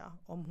fråga.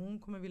 Om hon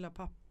kommer vilja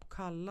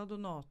kalla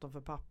donatorn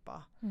för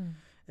pappa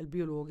eller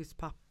biologisk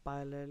pappa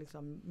eller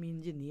liksom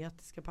min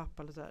genetiska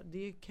pappa eller så här,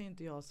 det kan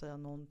inte jag säga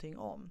någonting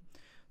om.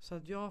 Så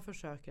att jag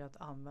försöker att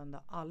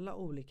använda alla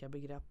olika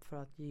begrepp för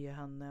att ge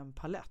henne en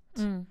palett.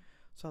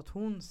 Så att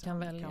hon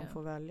sen kan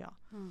få välja.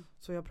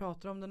 Så jag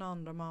pratar om den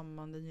andra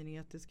mamman, den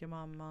genetiska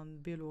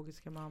mamman,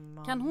 biologiska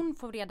mamman. Kan hon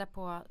få reda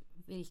på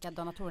vilka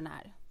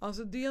donatorerna är?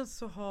 Alltså dels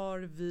så har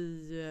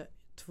vi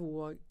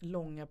 2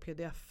 långa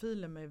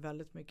pdf-filer med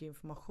väldigt mycket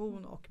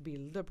information och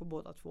bilder på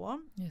båda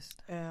 2.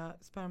 Just.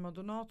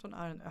 Spermadonatorn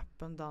är en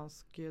öppen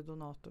dansk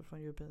donator från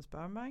European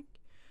Sperm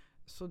Bank.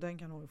 Så den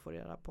kan hon få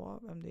reda på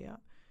vem det är.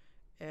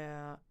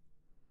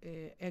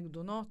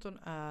 Äggdonatorn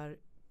är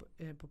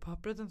på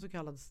pappret en så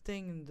kallad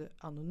stängd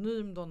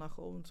anonym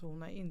donation, så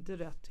hon har inte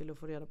rätt till att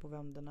få reda på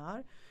vem den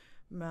är.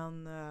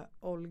 Men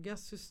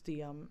Olgas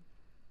system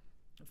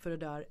för det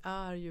där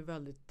är ju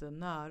väldigt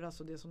nära,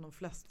 så det som de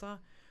flesta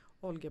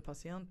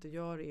Olga-patienter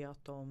gör är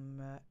att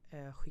de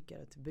skickar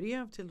ett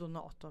brev till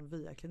donatorn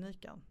via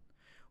kliniken.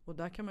 Och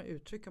där kan man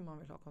uttrycka om man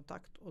vill ha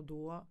kontakt, och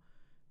då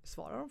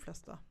svarar de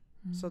flesta.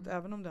 Så att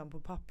även om den på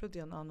pappret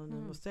är en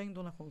anonym och stängd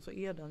donation, så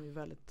är den ju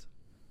väldigt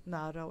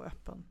nära och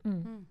öppen.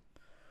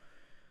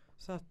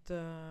 Så att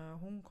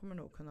hon kommer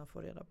nog kunna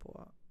få reda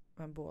på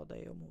vem båda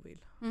är om hon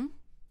vill.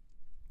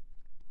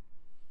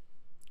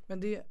 Men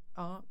det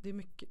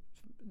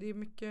är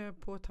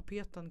mycket på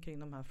tapeten kring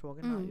de här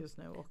frågorna just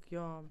nu, och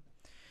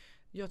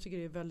jag tycker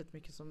det är väldigt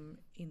mycket som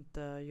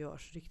inte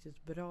görs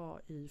riktigt bra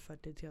i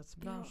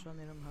fertilitetsbranschen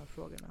i de här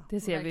frågorna.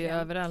 Det ser vi ju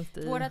överallt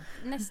i. Våra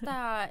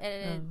nästa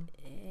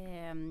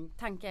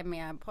tanke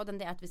med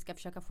podden är att vi ska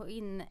försöka få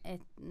in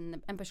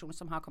en person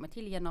som har kommit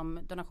till genom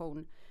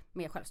donation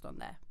med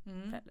självstående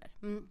föräldrar.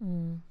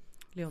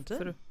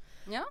 Leontin?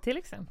 Ja. Till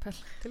exempel.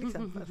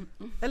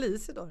 Eller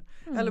Isidor.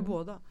 Eller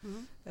båda.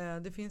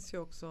 Det finns ju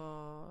också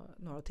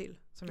några till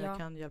som jag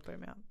kan hjälpa er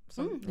med. Det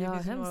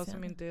finns ju några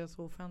som inte är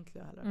så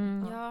offentliga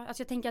heller. Ja,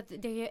 alltså jag tänker att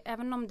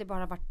även om det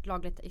bara varit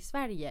lagligt i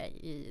Sverige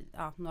i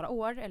några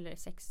år eller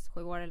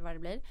 6-7 år eller vad det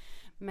blir.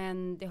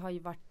 Men det har ju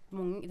varit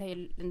det har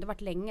ju ändå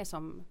varit länge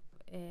som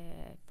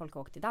folk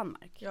har åkt till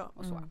Danmark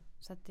och så.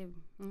 Så att det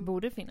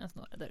borde finnas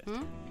några där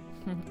ute.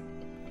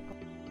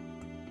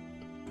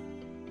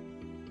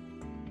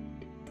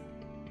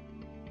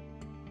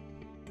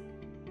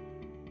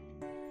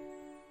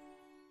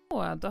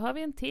 Då har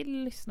vi en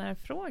till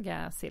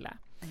lyssnarfråga, Cilla.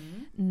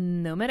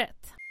 Nummer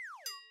 1.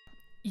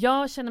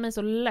 Jag känner mig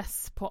så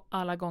less på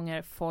alla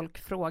gånger folk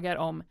frågar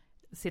om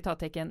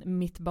citattecken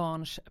mitt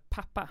barns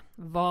pappa.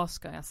 Vad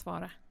ska jag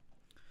svara?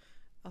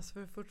 Alltså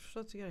för det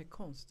första tycker jag det är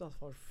konstigt att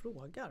folk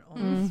frågar om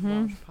ens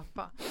barns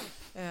pappa.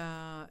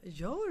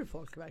 Gör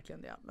folk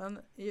verkligen det? Men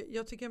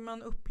jag tycker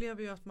man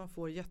upplever ju att man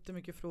får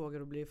jättemycket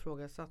frågor och blir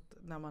ifrågasatt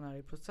när man är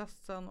i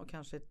processen och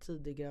kanske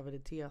tidig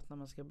graviditet när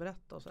man ska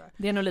berätta och sådär.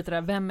 Det är nog lite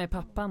där, vem är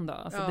pappan då?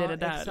 Alltså det är det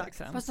där exakt.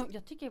 liksom. Fast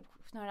jag tycker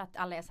snarare att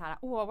alla är så här,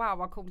 wow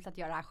vad coolt att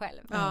göra det här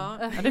själv.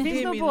 Ja, det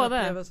finns nog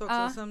båda.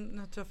 Också.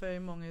 Sen träffar jag ju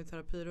många i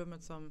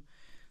terapirummet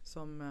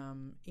som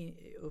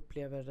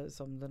upplever det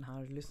som den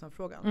här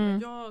lyssnarfrågan. Men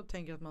jag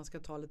tänker att man ska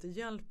ta lite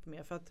hjälp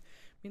med, för att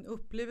min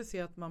upplevelse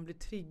är att man blir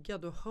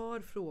triggad och hör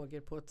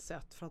frågor på ett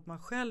sätt för att man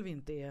själv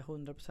inte är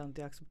 100%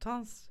 i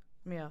acceptans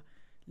med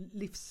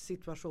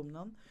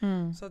livssituationen.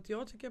 Så att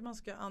jag tycker att man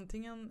ska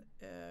antingen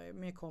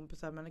med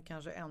kompisar, men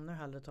kanske ännu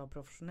hellre ta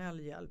professionell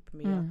hjälp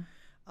med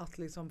att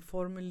liksom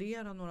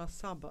formulera några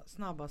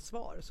snabba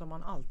svar som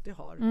man alltid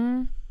har.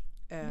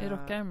 I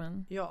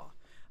rockärmen. Ja.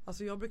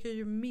 Alltså jag brukar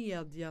ju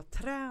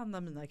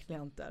mediaträna mina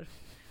klienter.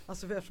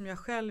 Alltså eftersom jag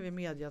själv är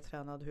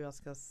mediatränad hur jag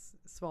ska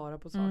svara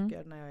på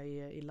saker när jag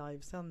är i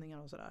livesändningar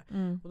och sådär.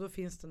 Och då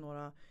finns det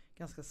några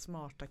ganska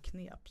smarta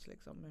kneps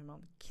liksom. Hur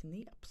man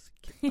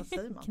vad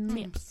säger man?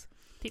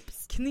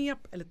 Tips.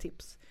 Knep eller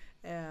tips.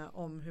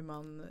 Om hur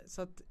man,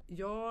 så att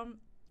jag,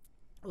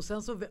 och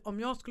sen så om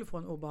jag skulle få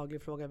en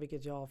obehaglig fråga,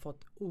 vilket jag har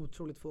fått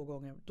otroligt få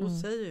gånger, då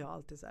säger jag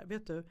alltid så här,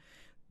 vet du,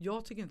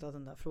 jag tycker inte att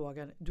den där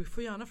frågan, du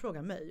får gärna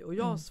fråga mig och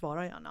jag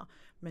svarar gärna,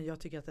 men jag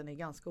tycker att den är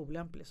ganska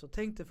olämplig, så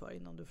tänk dig för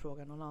innan du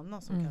frågar någon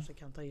annan som kanske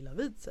kan ta illa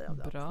vid sig av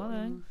det.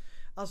 Bra.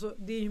 Alltså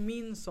det är ju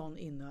min sån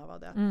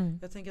inövade.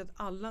 Jag tänker att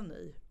alla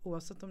ni,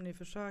 oavsett om ni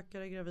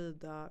försöker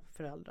gravida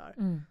föräldrar,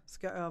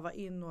 ska öva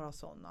in några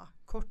sådana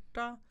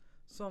korta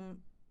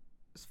som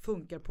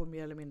funkar på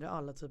mer eller mindre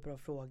alla typer av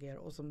frågor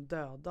och som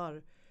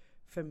dödar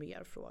för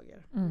mer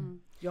frågor.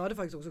 Jag hade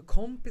faktiskt också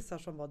kompisar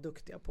som var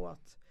duktiga på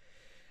att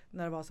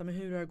när det var så här, men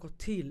hur har det gått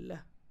till?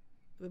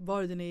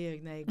 Var det dina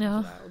egna ägg?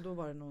 Och då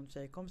var det någon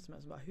tjejkompis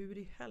med som bara, hur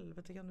i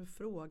helvete kan du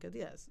fråga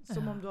det?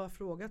 Som om du har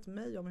frågat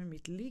mig om hur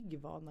mitt ligg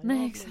var när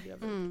jag blev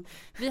gravid.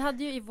 Vi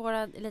hade ju i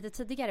våra lite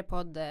tidigare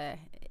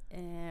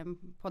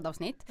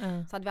poddavsnitt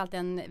så hade vi alltid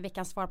en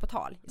veckans svar på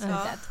tal i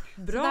slutet.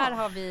 Så där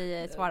har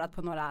vi svarat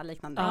på några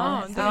liknande.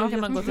 Det kan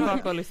man gå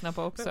tillbaka och lyssna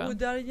på också. Och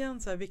där igen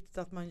så är det viktigt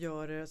att man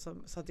gör det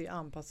så att det är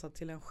anpassat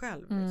till en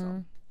själv.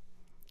 Liksom.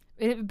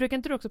 Brukar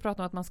inte du också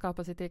prata om att man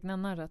skapar sitt egna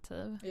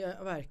narrativ?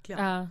 Ja,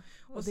 verkligen.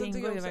 Och sen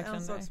tycker jag också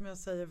en sak som jag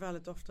säger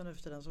väldigt ofta nu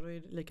för tiden, så det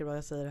är lika bra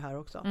jag säger det här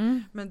också.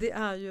 Men det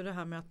är ju det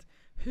här med att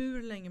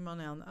hur länge man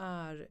än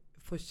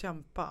får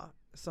kämpa,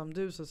 som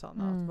du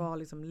Susanna, att vara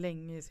liksom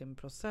länge i sin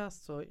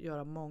process och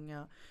göra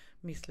många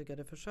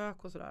misslyckade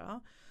försök och sådär.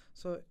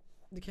 Så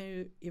det kan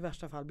ju i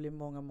värsta fall bli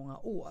många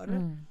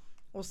år.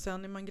 Och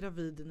sen är man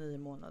gravid i 9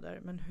 månader.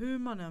 Men hur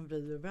man än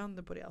vrider och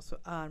vänder på det så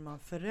är man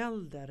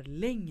förälder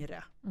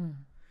längre.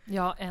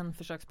 Ja, en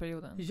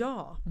försöksperioden.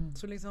 Ja,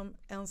 så liksom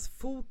ens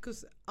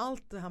fokus,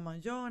 allt det här man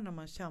gör när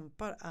man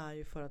kämpar är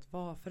ju för att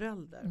vara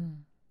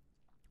förälder.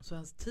 Så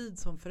ens tid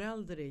som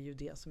förälder är ju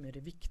det som är det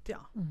viktiga.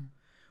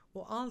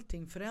 Och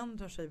allting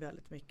förändrar sig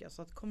väldigt mycket.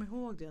 Så att kom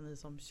ihåg det, ni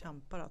som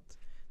kämpar, att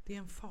det är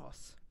en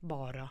fas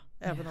bara.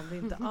 Även om det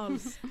inte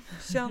alls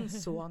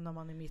känns så när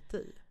man är mitt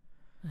i.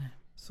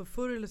 Så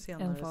förr eller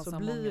senare så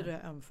blir det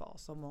en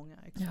fas av många.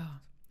 Exakt. Ja.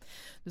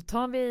 Då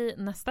tar vi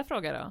nästa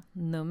fråga då.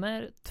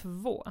 Nummer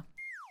 2.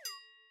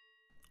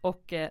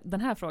 Och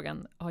den här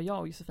frågan har jag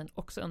och Josefin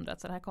också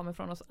undrat. Så det här kommer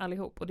från oss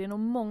allihop. Och det är nog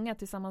många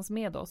tillsammans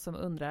med oss som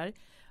undrar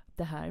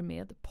det här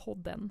med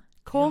podden.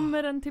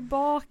 Kommer den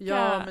tillbaka?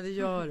 Ja, men det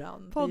gör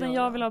den. Podden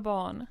Jag vill ha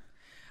barn.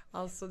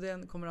 Alltså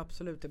den kommer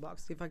absolut tillbaka.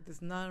 Det är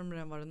faktiskt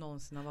närmare än vad det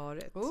någonsin har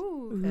varit.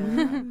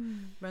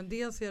 Men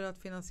dels är det att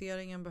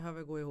finansieringen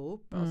behöver gå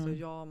ihop. Alltså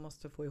jag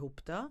måste få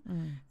ihop det.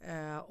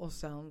 Och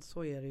sen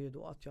så är det ju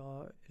då att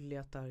jag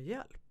letar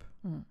hjälp.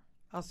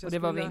 Alltså och det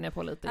var vi inne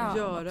på lite.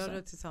 Göra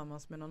det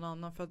tillsammans med någon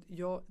annan. För att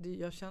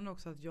jag känner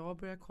också att jag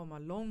börjar komma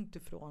långt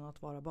ifrån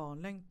att vara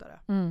barnlängtare.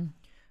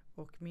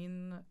 Och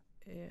min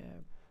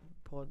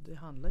podd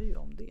handlar ju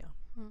om det.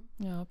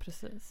 Ja,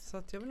 precis. Så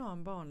att jag vill ha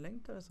en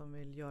barnlängtare som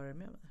vill göra det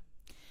med mig.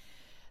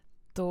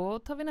 Då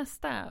tar vi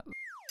nästa.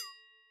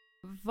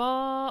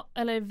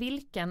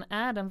 Vilken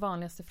är den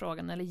vanligaste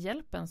frågan eller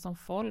hjälpen som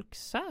folk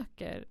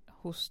söker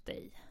hos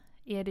dig?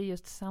 Är det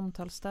just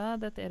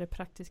samtalsstödet? Är det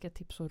praktiska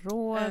tips och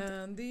råd?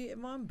 Det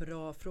var en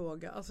bra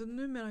fråga. Alltså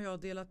numera har jag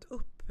delat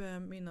upp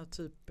mina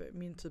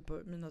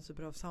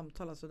typer av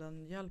samtal, alltså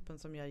den hjälpen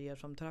som jag ger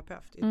som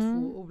terapeut i 2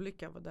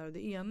 olika. Där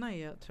det ena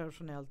är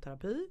traditionell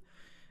terapi,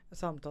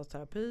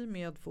 samtalsterapi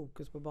med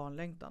fokus på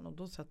barnlängtan, och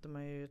då sätter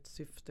man ju ett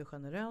syfte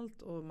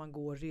generellt och man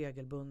går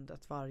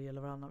regelbundet varje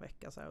eller varannan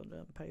vecka så här under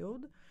en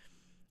period.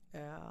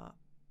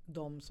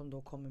 De som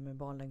då kommer med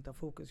barnlängtan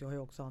fokus, jag har ju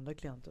också andra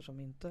klienter som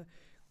inte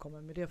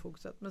kommer med det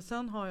fokuset. Men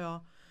sen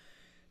har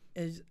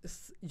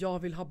jag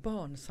vill ha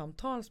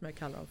barnsamtal som jag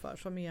kallar dem för,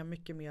 som är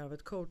mycket mer av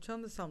ett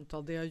coachande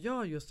samtal där jag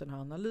gör just den här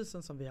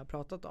analysen som vi har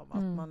pratat om.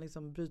 Att man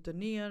liksom bryter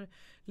ner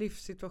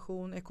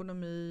livssituation,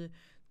 ekonomi,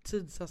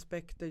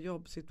 tidsaspekter,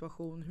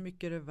 jobbsituation, hur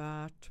mycket är det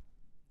värt,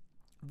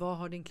 vad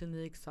har din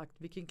klinik sagt,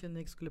 vilken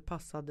klinik skulle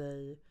passa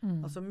dig.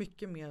 Alltså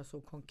mycket mer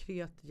så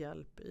konkret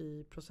hjälp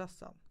i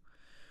processen.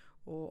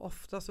 Och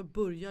ofta så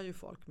börjar ju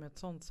folk med ett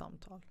sånt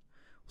samtal.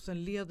 Och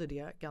sen leder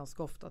det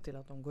ganska ofta till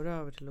att de går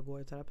över till att gå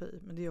i terapi.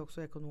 Men det är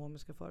också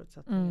ekonomiska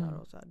förutsättningar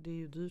och så här. Det är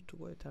ju dyrt att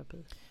gå i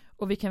terapi.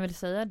 Och vi kan väl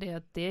säga det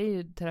att det är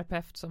ju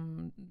terapeut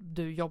som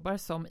du jobbar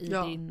som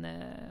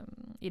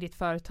i ditt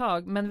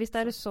företag. Men visst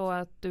är det så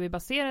att du är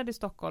baserad i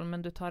Stockholm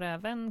men du tar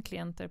även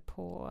klienter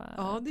på distans?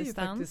 Ja, det är ju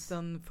faktiskt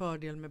en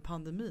fördel med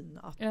pandemin.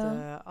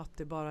 Att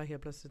det bara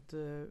helt plötsligt...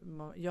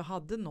 jag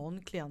hade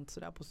någon klient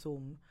sådär på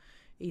Zoom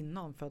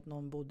innan för att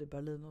någon bodde i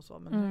Berlin och så.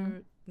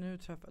 Men nu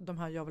träffar de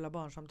här jag vill ha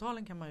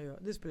barnsamtalen kan man ju,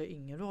 det spelar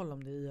ingen roll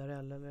om det är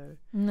IRL eller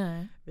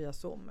via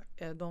Zoom.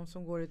 De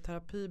som går i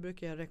terapi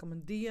brukar jag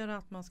rekommendera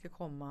att man ska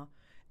komma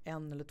 1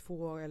 eller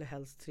 2 eller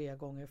helst 3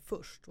 gånger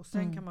först. Och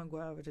sen kan man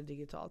gå över till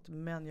digitalt.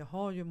 Men jag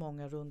har ju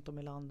många runt om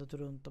i landet och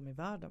runt om i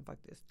världen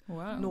faktiskt.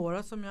 Wow.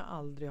 Några som jag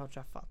aldrig har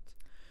träffat.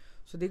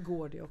 Så det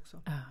går det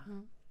också.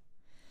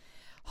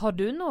 Har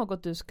du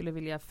något du skulle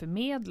vilja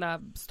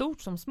förmedla,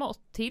 stort som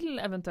smått, till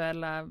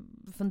eventuella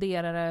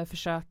funderare,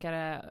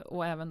 försökare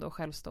och även då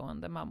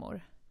självstående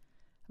mammor?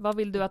 Vad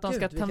vill du att de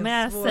ska ta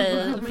med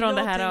sig från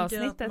det här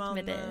avsnittet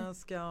med dig? Man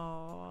ska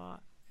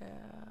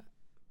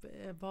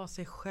vara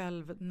sig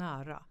själv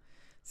nära.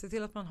 Se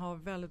till att man har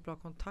väldigt bra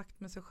kontakt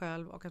med sig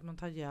själv och att man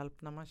tar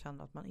hjälp när man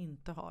känner att man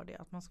inte har det.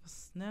 Att man ska vara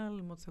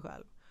snäll mot sig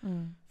själv.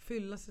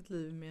 Fylla sitt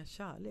liv med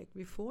kärlek.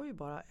 Vi får ju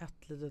bara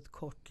ett litet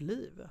kort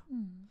liv.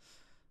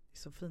 Det är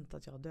så fint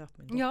att jag har döpt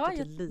min dotter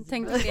till Liv.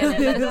 Tänkte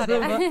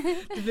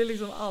det. Det blir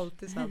liksom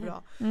alltid så här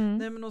bra.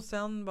 Nej, men och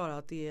sen bara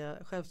att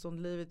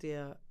självståndlivet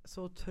är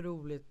så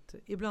otroligt,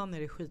 ibland är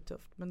det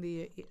skittufft,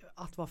 men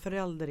att vara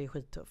förälder är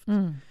skittufft.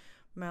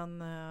 Men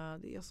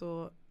det är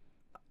så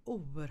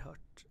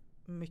oerhört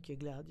mycket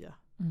glädje.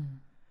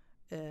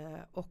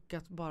 Och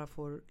att bara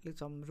få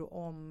liksom rå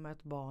om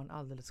ett barn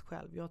alldeles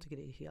själv. Jag tycker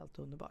det är helt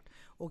underbart.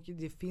 Och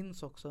det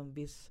finns också en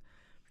viss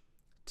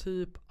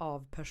typ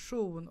av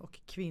person och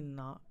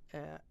kvinna,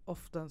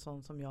 ofta en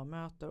sån som jag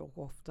möter och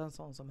ofta en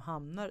sån som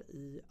hamnar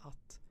i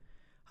att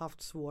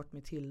haft svårt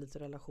med tillit i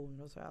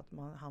relationer och så, att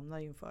man hamnar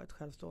inför ett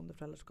självstående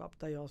föräldraskap,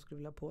 där jag skulle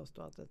vilja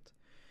påstå att ett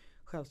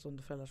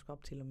självstående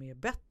föräldraskap till och med är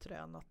bättre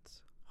än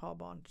att ha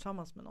barn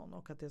tillsammans med någon,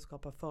 och att det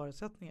skapar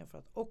förutsättningar för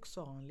att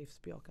också ha en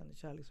livsbejakande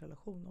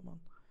kärleksrelation om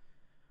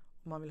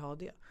man vill ha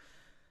det.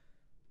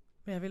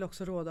 Men jag vill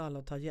också råda alla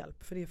att ta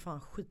hjälp, för det är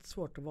fan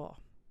skitsvårt att vara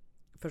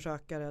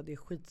försökare, det är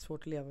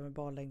skitsvårt att leva med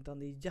barnlängtan,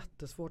 det är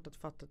jättesvårt att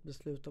fatta ett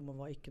beslut om att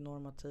vara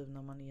icke-normativ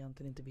när man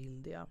egentligen inte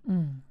vill det.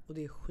 Och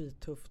det är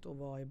skittufft att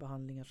vara i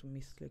behandlingar som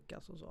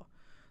misslyckas och så.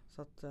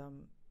 Så att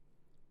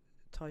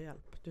ta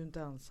hjälp, du är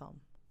inte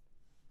ensam.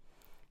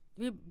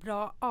 Det är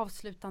bra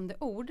avslutande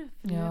ord.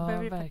 För nu Ja,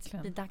 börjar det verkligen.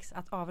 faktiskt bli dags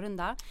att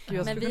avrunda.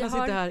 Jag skulle kunna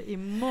sitta här i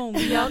många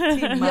jag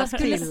timmar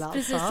skulle till.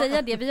 precis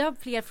säga det. Vi har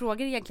fler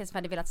frågor egentligen som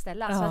hade velat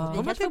ställa. Så att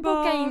vi kanske får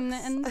boka in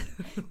en...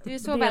 Du är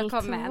så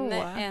välkommen.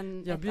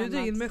 Jag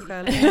bjuder in mig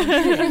själv.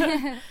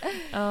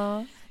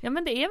 Ja,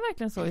 men det är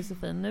verkligen så,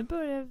 Josefin. Nu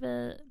börjar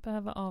vi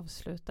behöva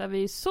avsluta.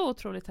 Vi är så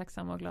otroligt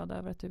tacksamma och glada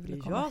över att du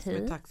ville komma hit. Jag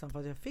som är tacksam för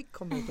att jag fick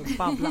komma ut och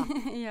babbla.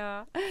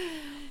 Ja.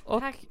 Och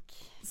tack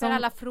för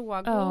alla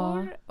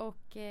frågor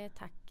och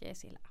tack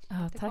Cilla.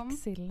 Ja, tack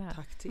Cilla.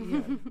 Tack till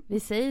er. Vi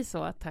säger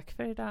så, tack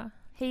för idag.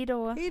 Hej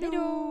då. Hej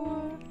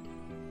då.